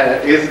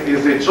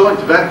is a joint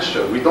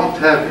venture. We don't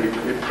have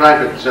a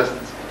private, just,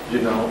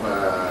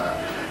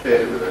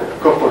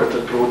 corporate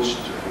approach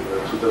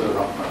to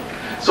development.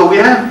 So we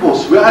have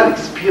both. We are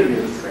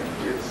experiencing,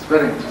 it's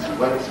very interesting,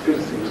 we are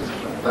experiencing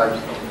different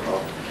types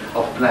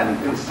of planning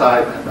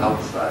inside and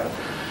outside.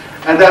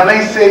 And I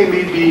may say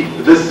maybe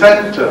the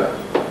center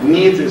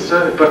needs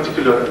a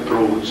particular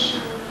approach.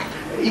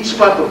 Each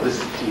part of the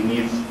city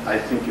needs, I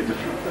think, a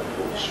different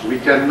approach. We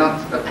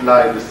cannot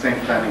apply the same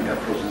planning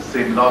approach, the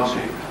same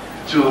logic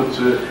to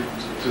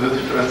the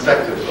different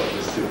sectors of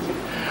the city.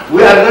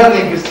 We are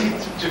learning, you see,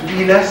 to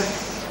be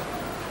less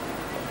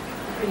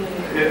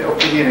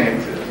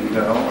opinionated,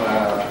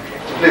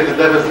 to play the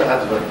devil's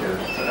advocate.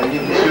 I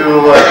mean,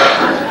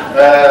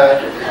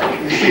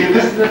 you see,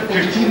 this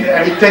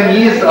 10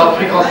 years of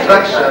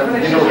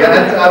reconstruction, you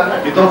end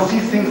up, you don't see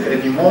things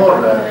anymore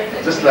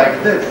just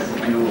like this.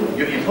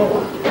 You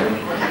evolve.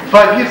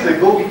 5 years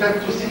ago, we tend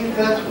to see it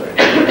that way.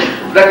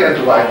 Black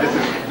and white,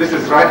 this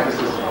is right, this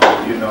is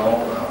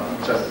wrong,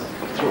 just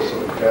throw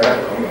some care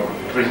or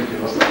drink,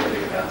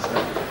 something else.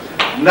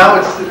 Now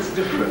it's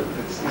different,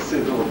 it's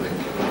evolving.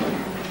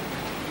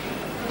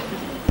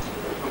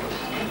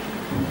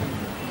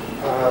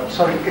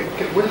 Sorry,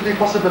 will it be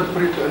possible for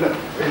you to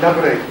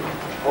elaborate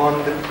on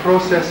the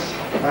process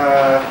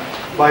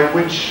by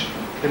which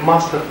the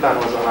master plan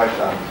was arrived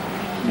at?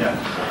 Yeah,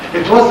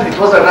 it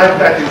was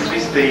arrived at in 3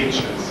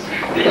 stages.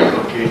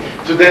 Okay,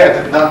 today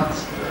I did not,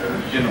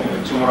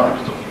 tomorrow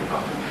I'm talking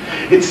about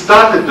it. It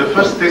started, the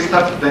first stage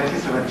started in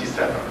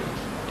 1977.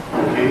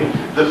 Okay,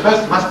 the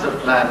first master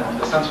plan of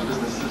the central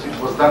business district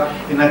was done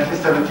in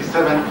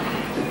 1977,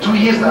 2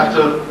 years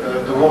after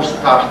the war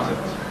started.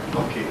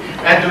 Okay,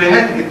 and we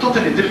had a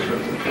totally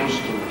different approach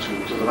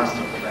to the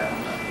master plan.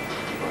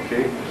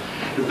 Okay,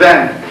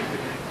 then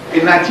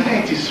in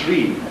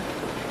 1983.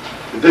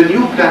 The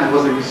new plan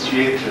was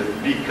initiated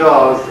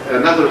because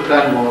another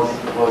plan was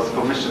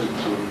commissioned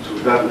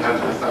to Dar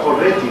al-Handasa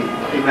already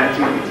in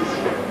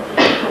 1983.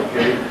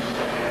 Okay,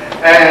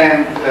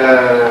 and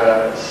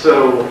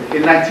so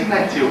in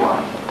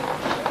 1991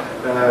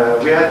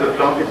 we had the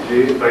plan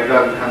by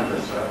Dar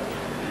al-Handasa,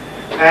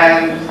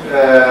 and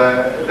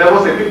there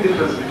was a big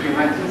difference between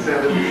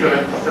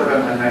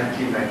 1977 and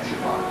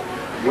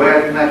 1991.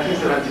 Where in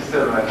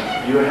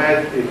 1977 you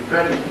had a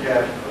very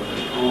careful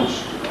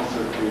approach to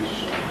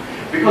conservation.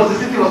 Because the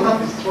city was not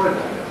destroyed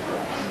at that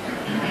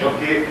point.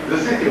 Okay, the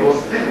city was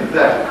still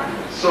there.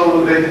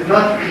 So they did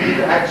not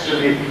need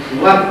actually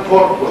one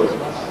corporate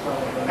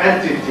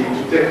entity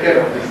to take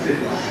care of the city.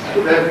 It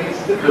could have been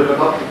still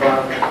developed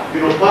by,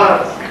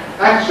 parts.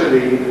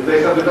 Actually,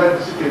 they subdivided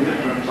the city in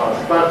different parts.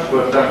 Parts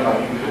were done by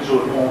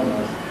individual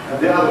owners, and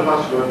the other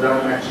parts were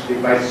done actually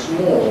by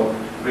small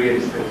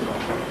real estate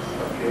companies.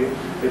 Okay,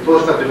 it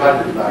was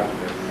subdivided like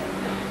this.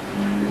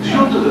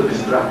 Due to the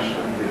destruction,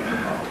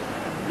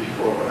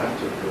 before or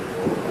after the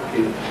war,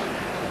 okay,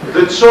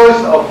 the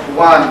choice of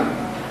one,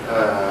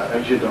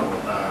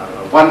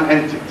 one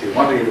entity,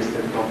 one real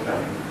estate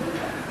company,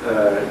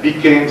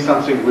 became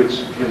something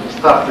which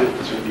started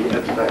to be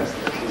advanced,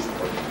 at least.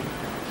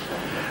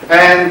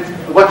 And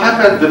what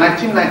happened, the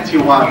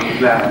 1991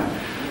 plan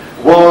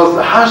was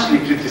harshly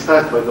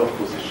criticized by the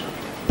opposition.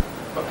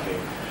 Okay,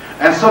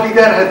 and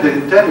Solidar had the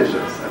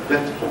intelligence at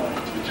that point,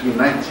 between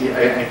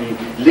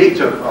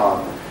later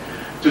on,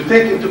 to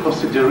take into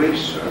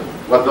consideration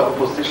what the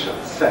opposition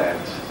said,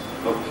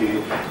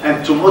 okay,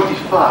 and to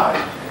modify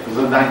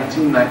the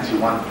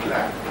 1991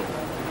 plan.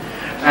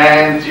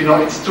 And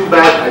it's too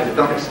bad I did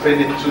not explain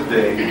it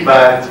today,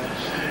 but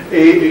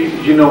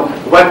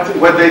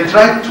what they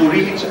tried to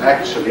reach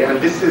actually, and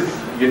this is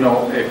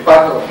a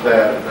part of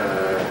their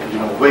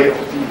way of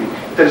dealing,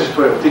 intelligent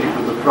way of dealing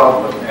with the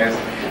problem, is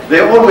they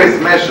always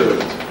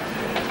measured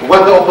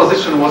what the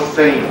opposition was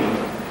saying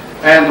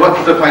and what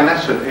is the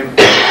financial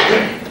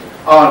impact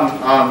on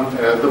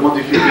the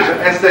modification,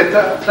 as they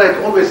tried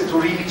always to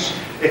reach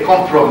a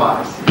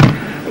compromise.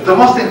 The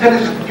most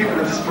intelligent people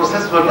in this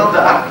process were not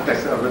the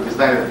architects or the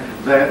designers,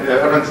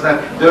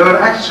 they were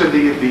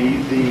actually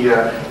the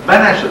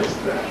managers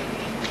there.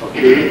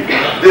 Okay,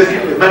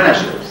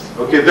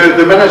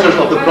 the managers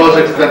of the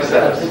projects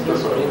themselves,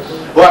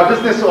 who are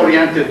business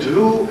oriented,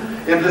 who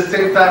in the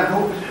same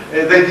time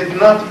they did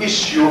not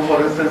issue,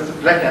 for instance,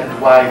 black and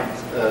white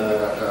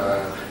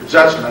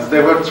judgments.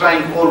 They were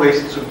trying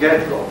always to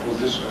get the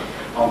opposition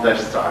on their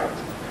side.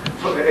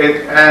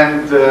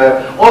 And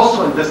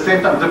also at the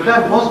same time, the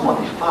plan was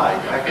modified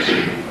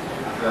actually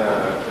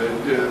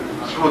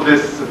through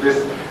this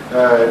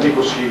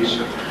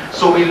negotiation.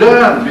 So we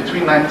learned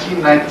between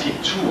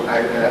 1992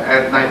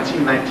 and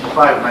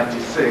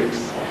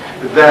 1995-96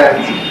 that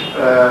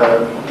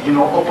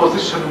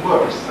opposition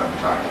works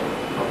sometimes.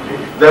 Okay.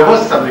 There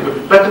was something,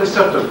 but to a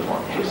certain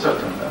point, to a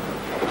certain level.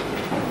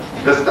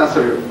 Does it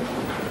answer you?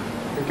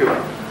 Thank you.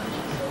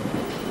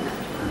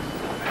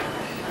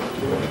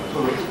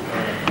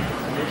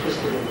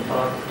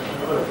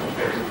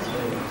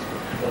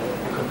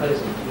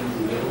 Comparison between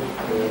the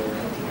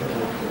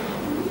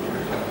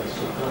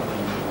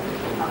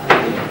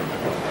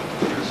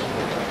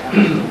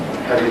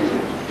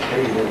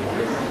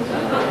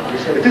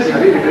it is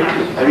really great.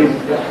 I mean,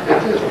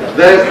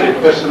 there's a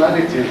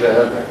personality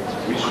there that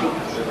we should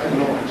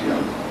know.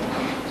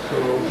 So,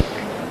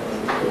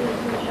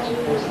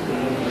 supposedly,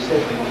 you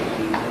said the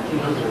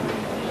 1900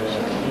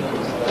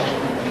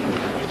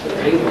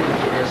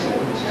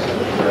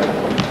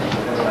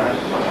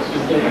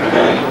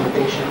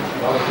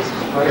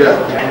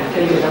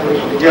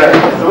 Yeah,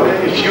 so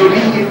if you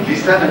read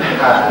Neisan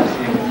al-Hal,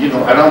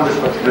 around this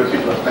particular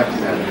period of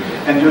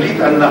 1900, and you read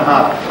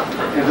Al-Nahar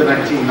in the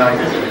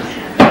 1990s,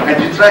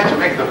 and you try to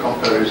make the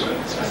comparison,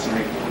 it's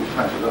fascinating. You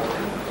find a lot of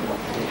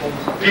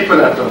people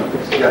are doing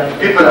this. Yeah,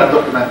 people are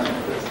documenting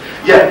this.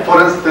 Yeah,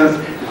 for instance,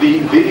 the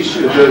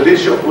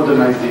issue of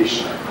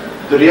modernization,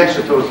 the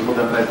reaction towards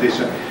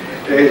modernization.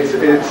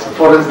 It's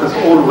for instance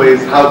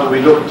always how do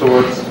we look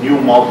towards new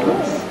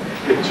models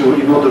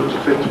in order to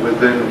fit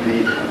within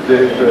the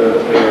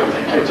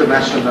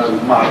international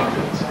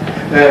market.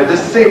 The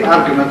same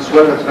arguments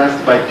were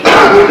advanced by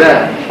people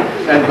then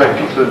and by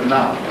people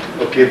now.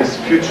 Okay, this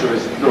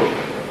futurist look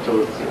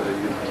towards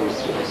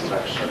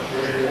reconstruction.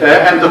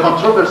 And the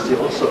controversy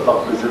also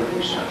about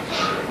preservation.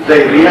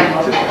 They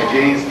reacted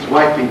against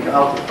wiping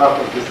out a part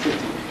of the city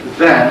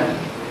then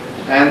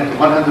and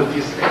 100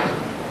 years later.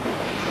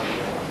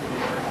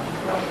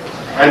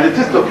 And it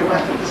is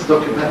documented. It's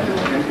documented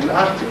in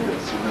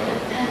articles,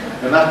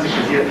 an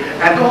article here.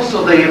 And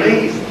also they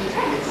raised,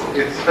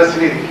 it's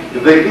fascinating,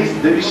 they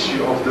raised the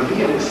issue of the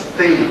real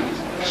estate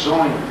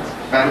joint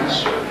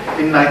venture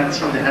in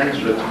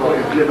 1900 for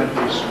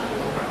implementation.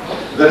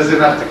 There is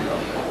an article.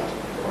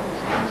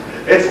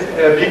 It's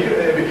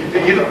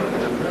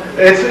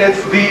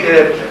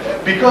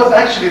because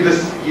actually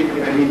this,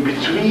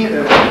 between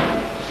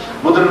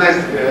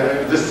modernized,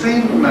 the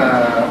same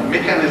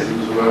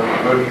mechanisms were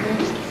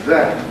used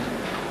then.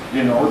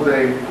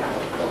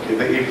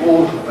 They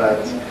evolved,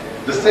 but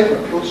the same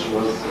approach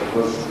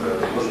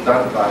was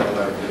done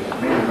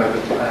mainly by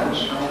the French.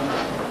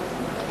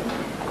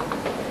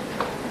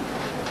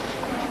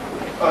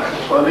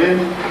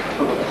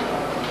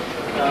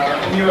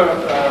 In your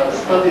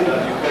study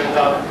that you carried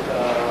out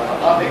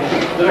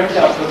directly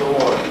after the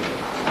war,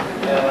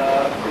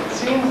 it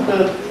seems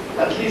that,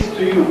 at least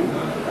to you,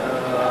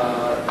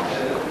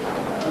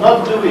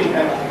 not doing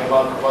anything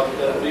about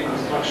the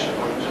reconstruction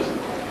or just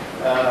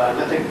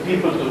letting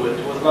people do it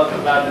was not a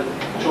valid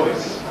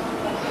choice.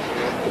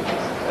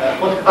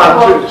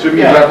 To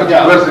me, I put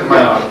words in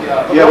my mouth.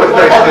 Yeah, what did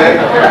I say?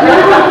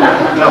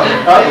 No.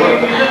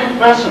 You didn't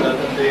mention it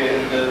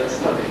in the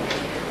study.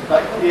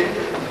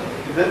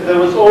 There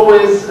was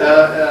always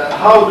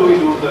how do we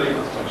do the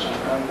reconstruction,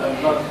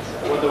 and not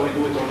whether we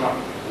do it or not.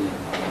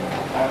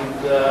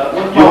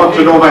 And you want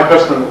to know my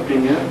personal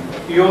opinion?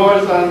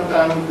 Yours,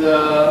 and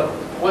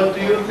what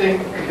do you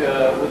think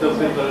would have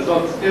been the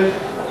results if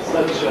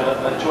such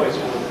a choice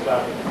was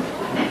valid?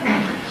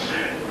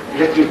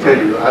 Let me tell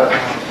you.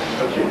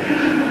 Okay.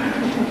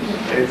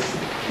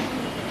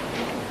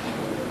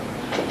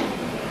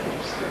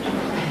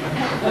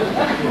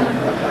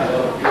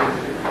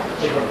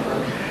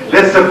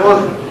 Let's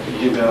suppose,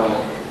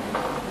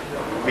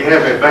 we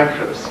have a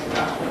bankruptcy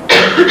now.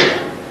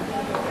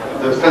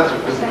 The Central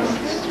Business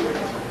District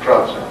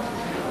project.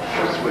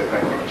 First way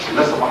bankruptcy.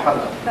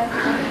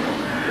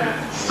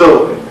 So,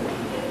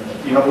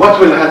 what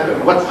will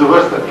happen? What's the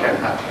worst that can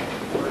happen?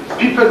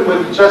 People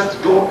will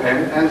just go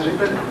in and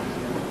rebuild.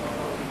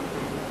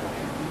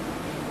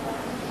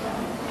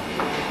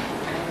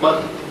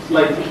 But,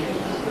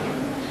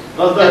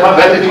 does there have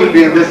But to it will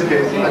be in this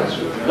case,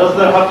 actually. Does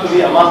there have to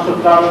be a master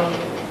plan?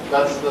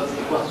 That's the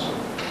question.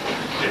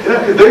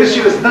 The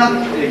issue is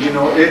not,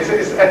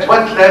 it's at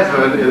what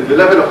level, the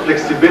level of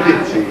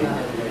flexibility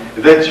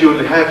that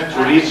you'll have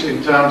to reach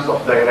in terms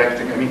of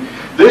directing.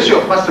 The issue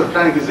of master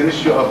planning is an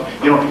issue of,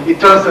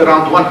 it turns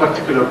around one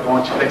particular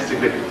point,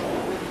 flexibility.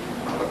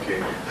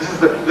 Okay,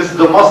 this is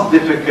the most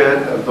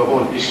difficult of the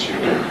whole issue.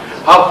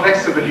 How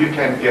flexible you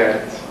can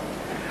get,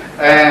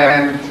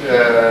 and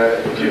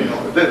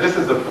this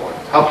is the point.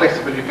 How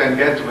flexible you can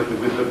get with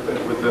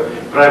the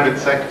private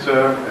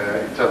sector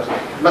in terms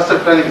of master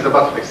planning is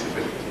about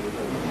flexibility.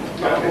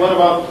 Okay. What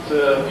about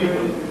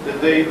people?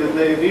 Did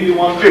they really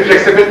want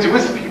flexibility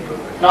with people?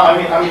 No, I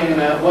mean,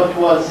 what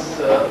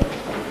was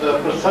the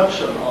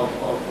perception of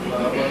what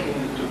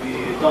needed to be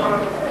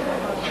done?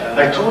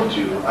 I told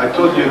you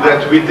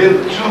that we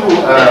did two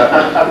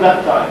at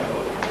that time.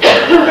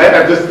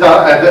 At the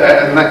start,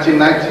 at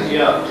 1990.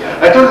 Yeah.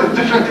 I told you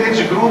different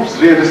age groups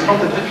they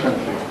responded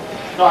differently.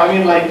 No, I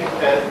mean like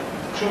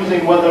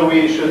choosing whether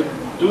we should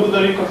do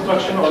the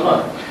reconstruction or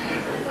not.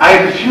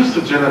 I refuse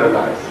to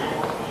generalize.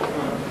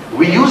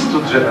 We used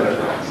to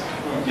generalize.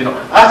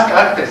 Ask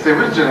architects, they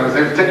will generalize.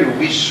 They will tell you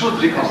we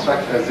should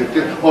reconstruct as it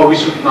is, or we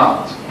should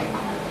not.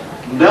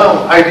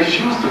 No, I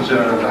refuse to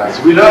generalize.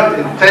 We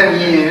learned in 10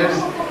 years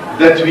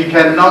that we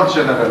cannot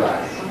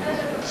generalize.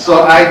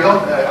 So I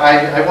won't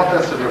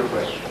answer your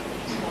question.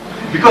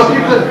 Because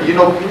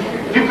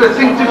people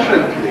think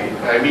differently.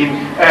 I mean,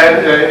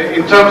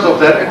 in terms of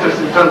their interest,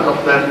 in terms of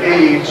their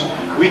age,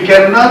 we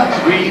cannot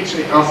reach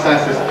a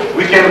consensus.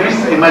 We can reach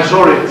a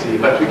majority,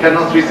 but we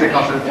cannot reach a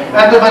consensus.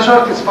 And the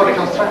majority is for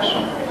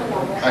reconstruction,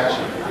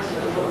 actually.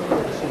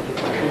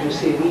 When you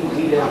say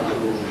we learn to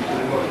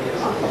work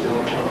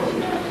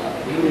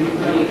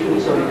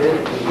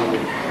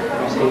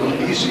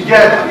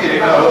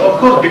yeah, of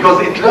course,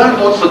 because it learned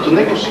also to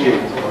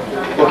negotiate.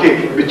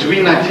 Okay,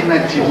 between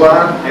 1991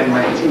 and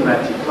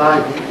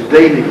 1995,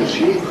 they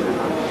negotiated.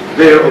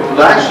 They are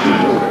obliged to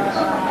do it.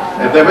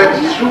 And they went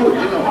through,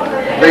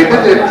 they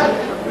did it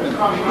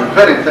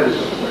very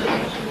intelligently.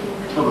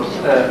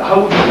 How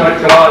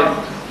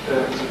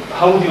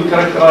would you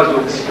characterize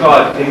or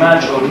describe the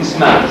match or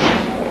mismatch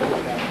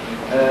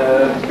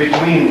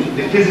between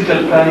the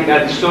physical planning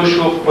and the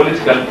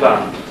socio-political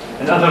plan?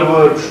 In other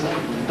words,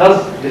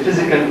 does the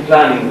physical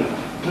planning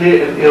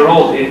play a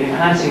role in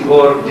enhancing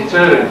or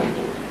deterring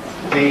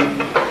the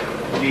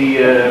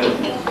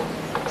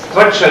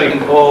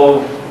structuring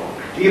of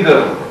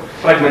either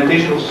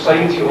fragmentation of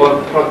society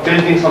or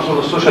building some sort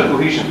of social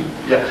cohesion?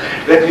 Yeah,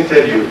 let me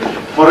tell you.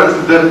 For us,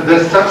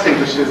 there's something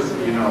which is,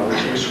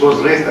 which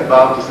was raised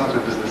about the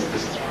central business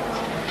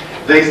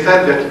district. They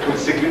said that it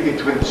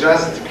will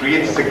just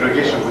create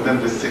segregation within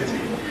the city.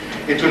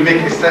 It will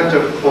make a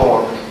center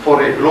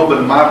for a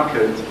global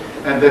market,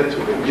 and that it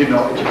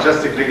will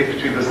just segregate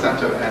between the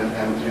center and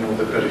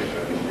the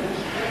periphery.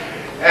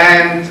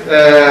 And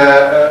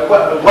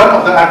one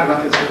of the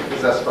arguments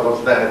is as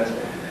follows: that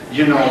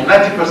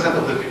 90%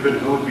 of the people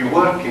who will be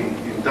working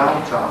in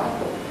downtown,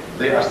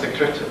 they are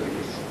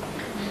secretaries.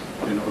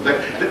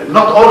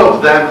 Not all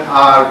of them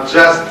are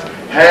just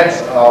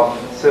heads of,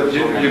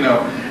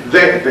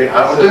 they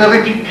are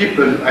ordinary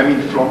people. I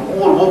mean, from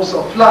all walks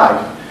of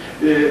life.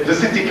 The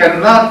city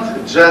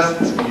cannot just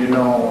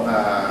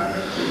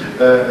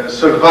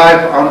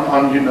survive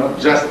on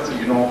just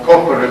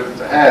corporate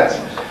heads.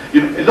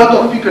 A lot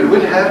of people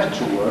will have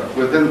to work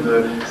within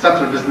the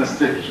central business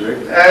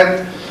district,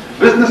 and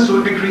business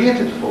will be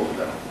created for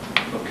them.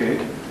 Okay,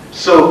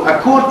 so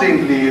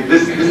accordingly,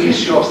 this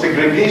issue of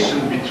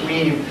segregation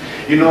between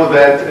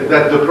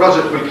that the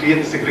project will create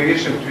a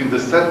segregation between the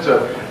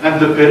center and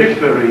the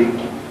periphery,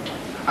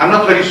 I'm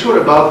not very sure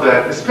about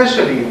that.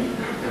 Especially,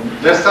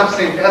 there's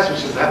something else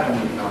which is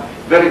happening now,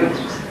 very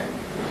interesting.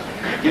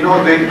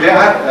 They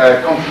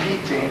are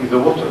completing the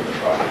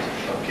waterfront,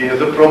 okay,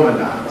 the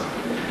promenade.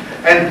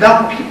 And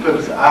now people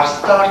are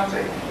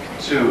starting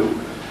to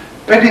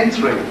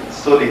penetrate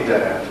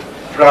Solidar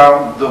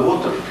from the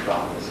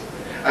waterfront.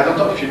 I don't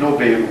know if you know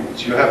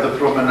Beirut. You have the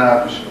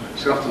promenade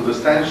which comes to the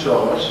Saint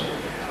George,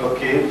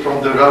 okay,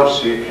 from the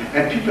Rauchi,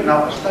 and people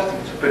now are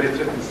starting to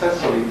penetrate inside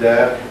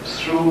Solidar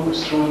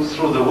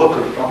through the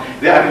waterfront.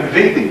 They are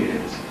invading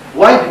it.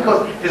 Why?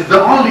 Because it's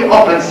the only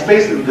open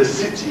space in the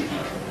city.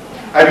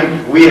 I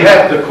mean, we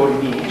have the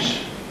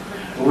Corniche,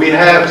 we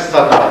have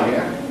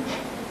Sadaya,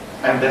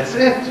 and that's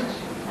it.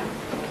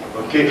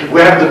 Okay, we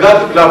have the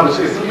Golf Club, which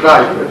is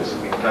private,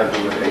 by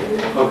the way.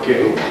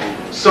 Okay,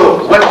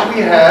 so what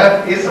we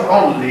have is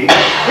only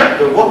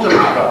the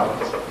waterfront.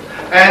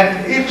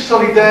 And if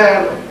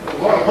Solidar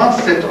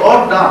wants it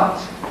or not,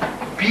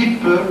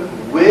 people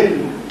will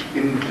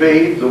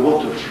invade the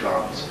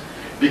waterfront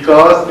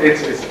because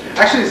it's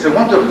actually a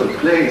wonderful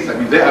place. I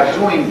mean, they are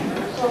doing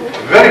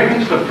very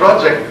beautiful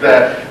project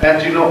there,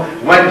 and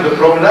when the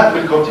promenade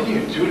will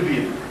continue, it will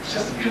be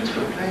just a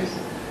beautiful place.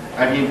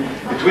 I mean,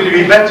 it will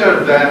be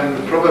better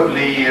than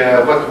probably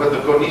what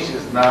the Corniche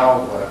is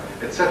now,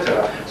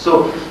 etc.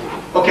 So,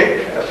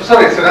 okay,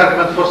 sorry, it's an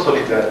argument for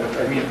Solidar.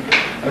 I mean,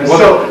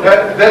 so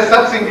there's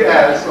something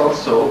else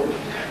also.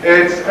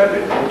 It's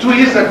 2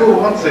 years ago, we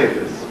won't say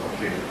this.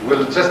 Okay,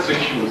 we'll just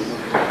refuse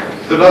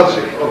the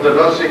logic.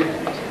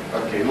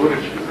 Okay, we'll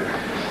refuse it.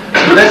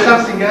 There's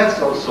something else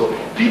also.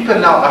 People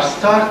now are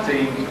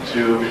starting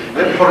to,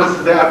 for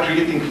instance, they are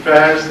creating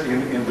fairs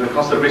in the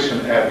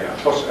conservation area,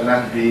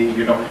 and the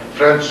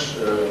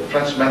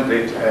French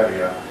mandate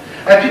area,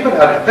 and people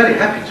are very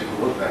happy to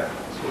go there.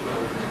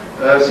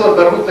 So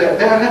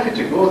they are happy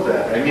to go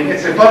there. I mean,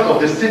 it's a part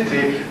of the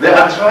city. They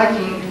are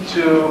trying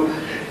to,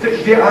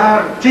 they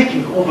are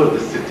taking over the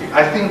city.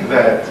 I think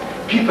that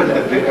people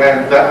at the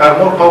end are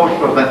more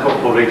powerful than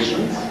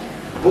corporations.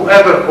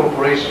 Whoever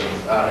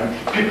corporations are,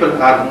 people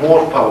are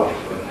more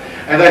powerful.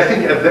 And I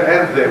think at the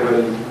end they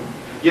will,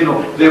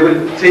 they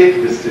will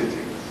take the city.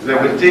 They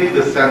will take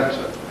the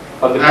center.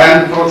 But the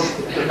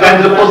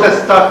And the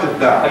process started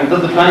now. And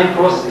does the planning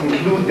process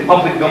include the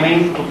public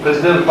domain to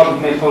preserve the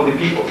public domain for the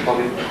people?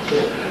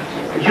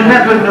 You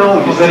never know.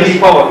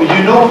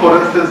 You know,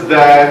 for instance,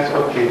 that,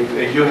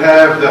 you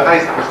have the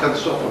highest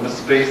percentage of open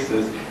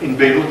spaces in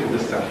Beirut in the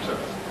center,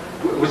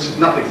 which did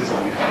not exist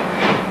before.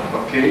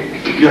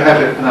 Okay? You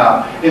have it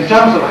now. In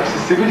terms of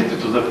accessibility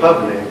to the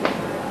public,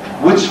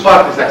 which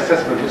part is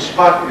accessible, which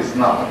part is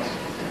not,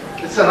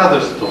 it's another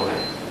story.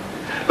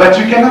 But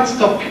you cannot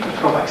stop people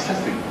from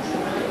accessing this.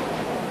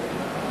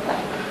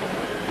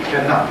 You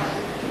cannot.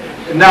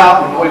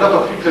 Now, a lot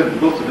of people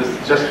go to this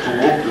just to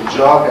walk, to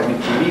jog,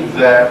 to meet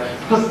there.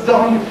 Because the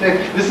only thing,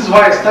 this is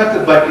why I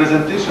started my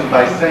presentation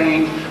by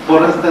saying,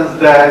 for instance,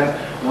 that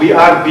we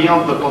are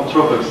beyond the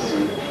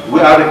controversy. We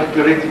are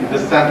recuperating the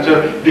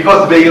center,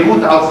 because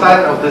Beirut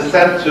outside of the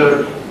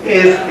center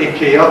is a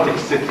chaotic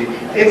city.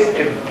 It's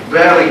a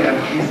very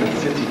unpleasant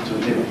city to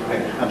live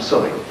in. I'm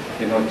sorry,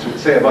 to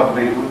say about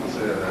Beirut,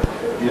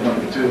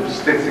 to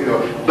states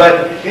ago.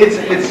 But it's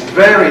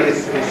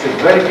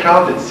a very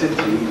crowded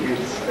city.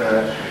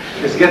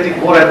 It's getting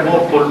more and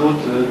more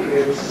polluted.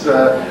 It's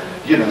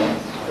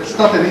it's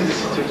not an easy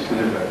city to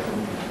live in.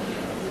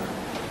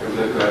 I would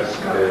like to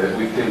ask,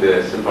 within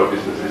the central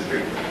business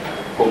district,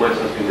 how much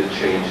has been the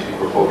change in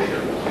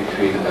proportion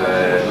between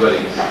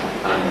dwellings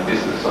and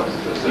business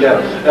offices?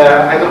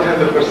 I don't have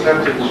the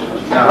percentage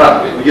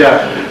now.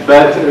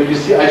 But you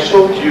see, I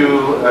showed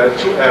you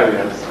two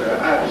areas.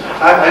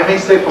 I may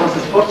say, for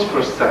instance,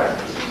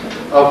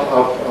 40%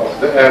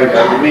 of the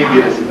area may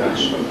be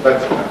residential,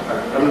 but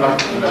I'm not.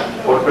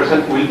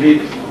 40% will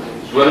be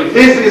dwellings?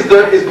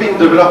 Is being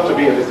developed to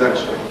be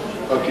residential.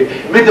 Okay,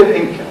 middle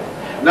income.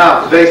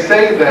 Now they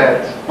say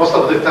that most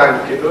of the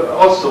time.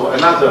 Also,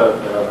 another.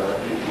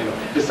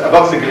 It's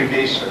about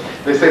segregation.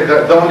 They say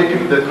that the only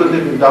people that could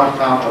live in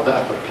downtown are the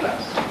upper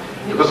class,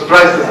 because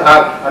prices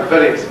are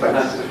very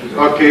expensive.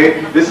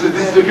 Okay, this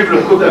is the people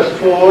who could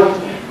afford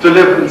to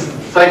live in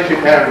Saifi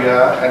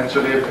area and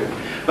to live in.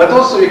 But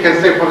also you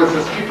can say, for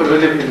instance, people who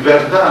live in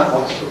Verdun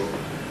also.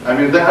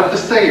 They are the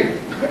same.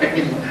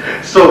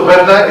 So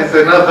Verdun is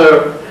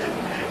another.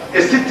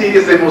 A city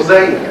is a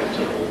mosaic.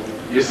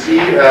 Actually, you see.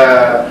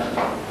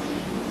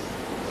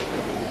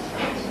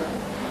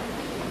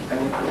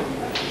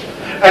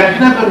 And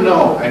you never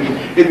know.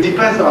 It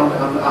depends on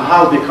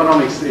how the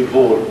economics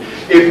evolve.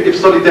 If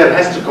Solidar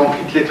has to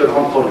compete later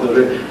on for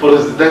the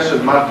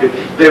residential market,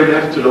 they will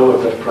have to lower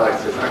their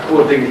prices.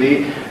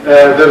 Accordingly,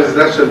 the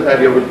residential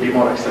area will be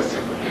more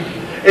accessible.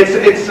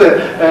 It's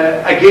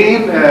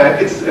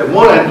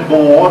more and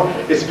more.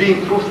 It's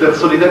being proved that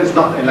Solidar is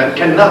not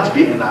cannot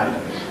be an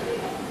island.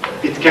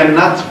 It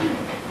cannot be.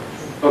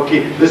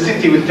 Okay, the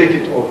city will take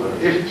it over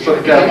if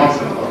Solidar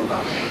wants it or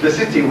not. The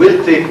city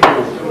will take it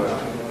over.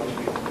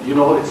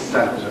 Its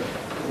center.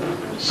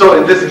 So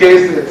in this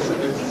case, it's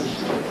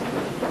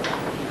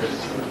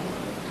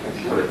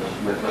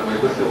my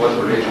question was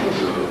related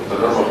to the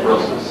normal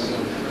process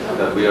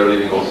that we are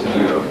living also in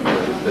Europe.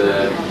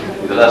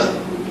 In the last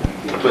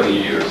 20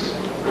 years,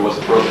 there was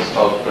a process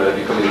of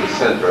becoming the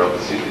center of the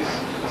cities.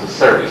 It's a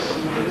service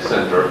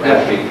center,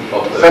 everything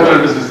of the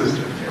central business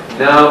district.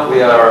 Now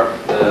we are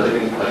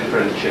living a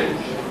different change.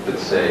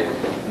 Let's say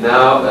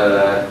now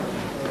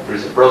there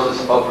is a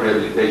process of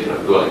rehabilitation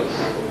of dwellings.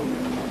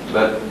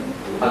 But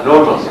a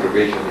normal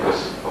segregation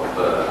because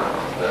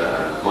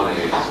of money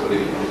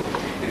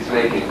is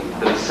making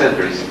the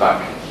center is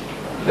back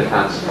in the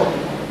hands of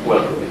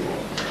wealthy people.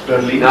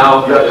 Berlin?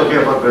 Now, you are talking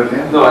about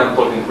Berlin? No, I'm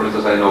talking, for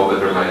instance, I know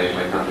better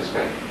my country,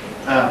 Spain.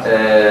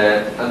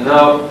 And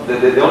now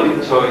the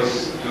only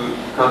choice to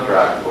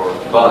counteract or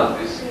balance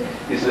this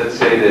is, let's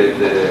say,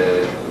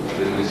 the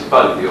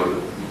municipality or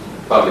the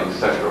public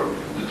sector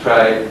to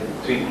try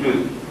to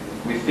include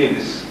within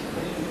this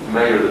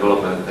major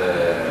development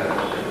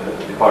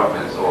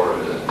departments or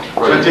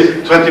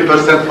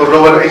 20% for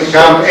lower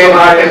income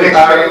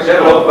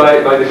developed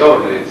by the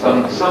government.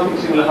 Something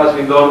similar has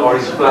been done or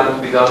is planned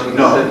to be done in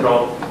the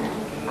central.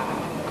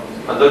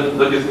 And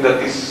don't you think that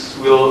this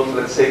will,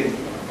 let's say,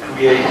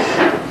 create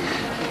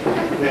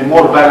a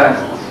more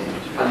balanced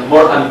and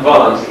more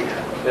unbalanced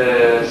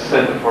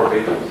center for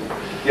people?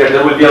 Yeah,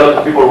 there will be a lot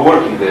of people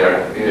working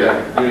there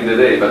during the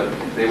day, but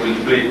they will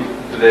flee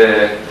to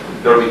the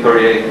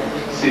dormitory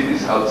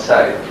cities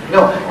outside.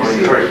 No, you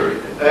see, territory.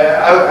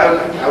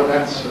 I will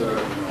answer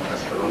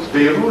as follows.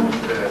 Beirut,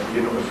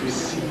 if we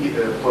see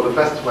for the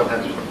past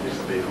 100 years,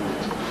 Beirut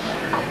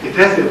It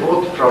has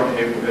evolved from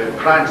a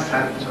prime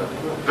center,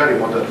 very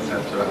modern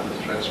center as the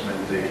Frenchmen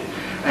did,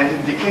 and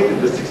it decayed in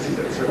the 60s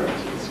and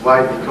 70s.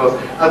 Why? Because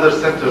other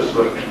centers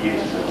were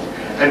created,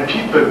 and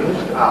people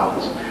moved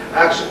out.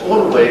 Actually,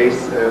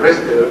 always,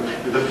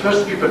 the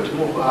first people to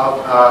move out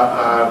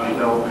are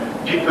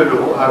people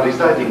who are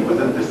residing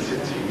within the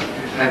city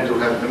and who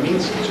have the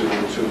means to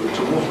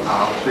move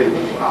out. They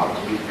move out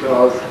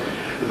because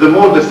the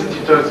more the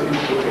city turns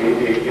into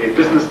a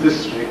business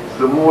district,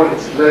 the more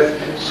it's less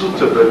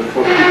suitable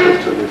for people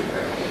to live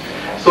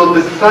there. So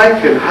the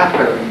cycle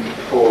happened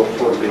for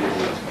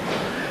Beirut.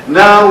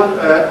 Now,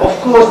 of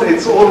course,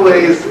 it's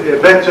always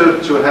better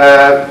to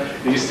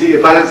have, you see,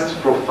 a balanced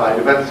profile,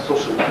 a balanced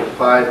social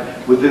profile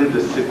within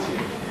the city.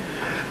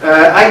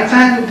 I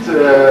tend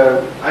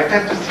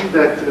to see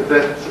that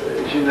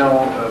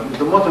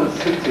the modern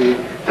city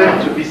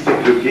tends to be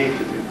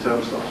segregated in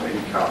terms of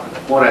income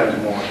more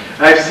and more.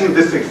 I've seen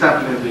this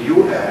example in the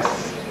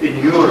US, in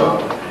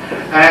Europe,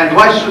 and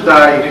why should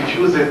I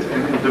refuse it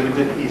in the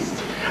Middle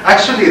East?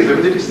 Actually, the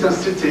Middle Eastern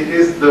city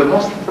is the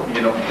most,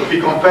 if we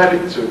compare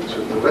it to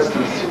the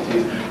Western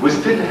cities, we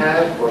still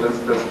have, for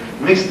instance,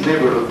 mixed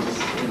neighborhoods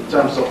in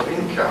terms of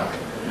income.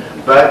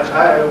 But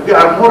we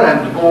are more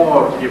and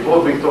more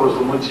evolving towards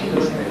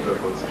homogeneous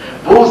neighborhoods,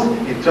 both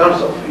in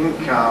terms of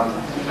income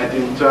and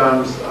in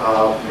terms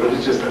of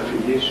religious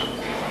affiliation.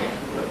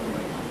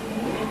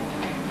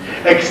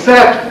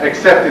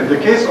 Except in the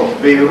case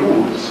of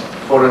Beirut,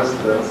 for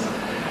instance,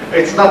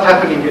 it's not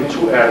happening in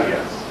two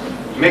areas.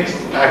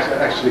 Mixed,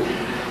 actually.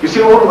 You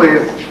see,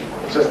 always,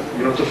 just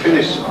to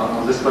finish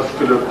on this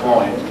particular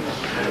point,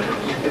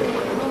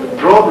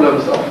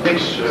 problems of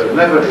mixture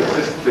never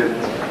existed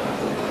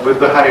with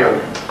the higher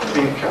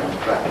income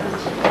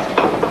brackets.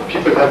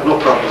 People have no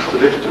problems to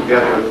live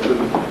together,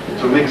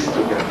 to mix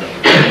together.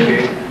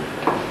 Okay?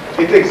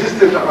 It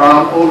existed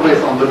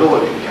always on the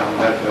lower income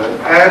level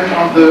and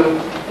on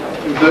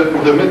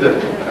the middle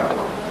income.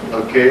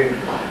 Okay?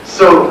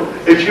 So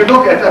if you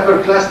look at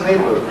upper class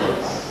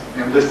neighborhoods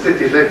in the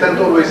city, they tend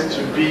always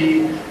to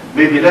be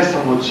maybe less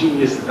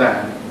homogeneous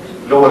than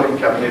lower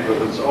income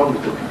neighborhoods or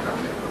middle income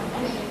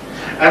neighborhoods.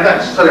 And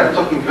I'm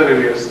talking very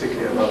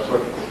realistically about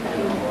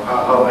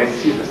how I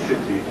see the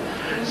city.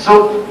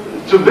 So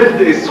to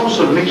build a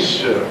social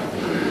mixture,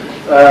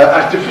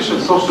 artificial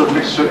social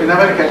mixture in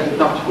America did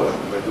not work,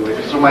 by the way.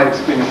 Through my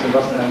experience in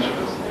Los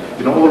Angeles,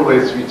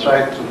 always we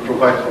tried to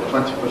provide for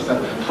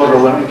 20% for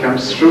lower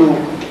incomes through,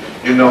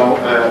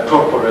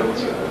 corporate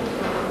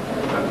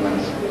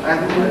elements, and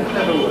it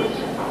never worked.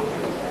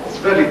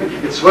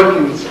 It's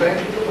working in Spain.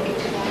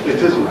 It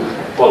is working.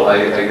 Well, I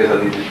guess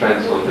that it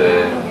depends on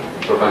the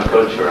urban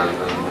culture and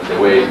the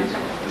way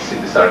the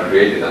cities are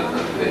created and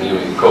the new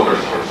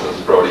e-commerce, for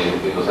instance. Probably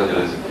in Los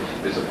Angeles,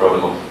 there's a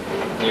problem of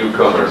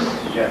newcomers.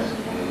 Yes.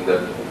 The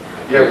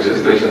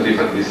situation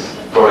different is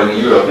probably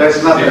in Europe.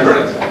 That's not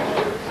different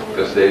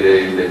because they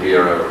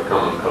hear our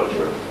common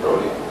culture.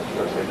 Probably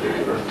that's completely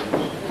different.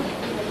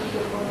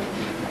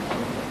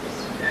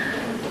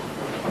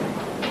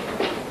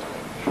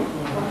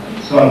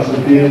 صار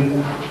سفير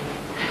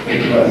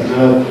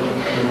الأعزاء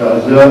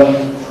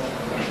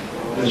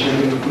لا شك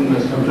أن كنا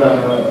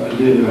استمتعنا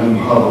الليلة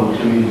بهالمحاضرة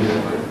الجميلة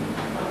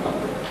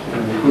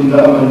وكنا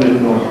أمل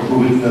أنه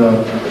حكومتنا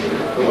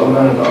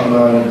وأمانة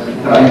عمان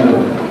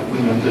تتعلم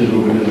من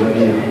التجربة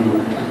اللبنانية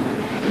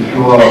في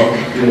الحوار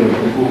بين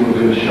الحكومة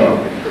وبين الشعب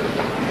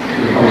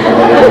في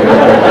الحوار.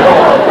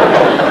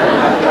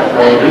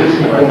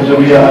 باسم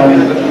جميعا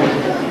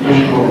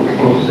نشكر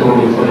البروفيسور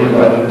صليبا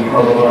على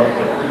المحاضرة.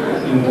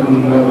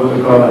 يمكننا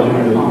بإقامة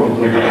جميع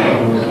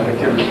الأفضل.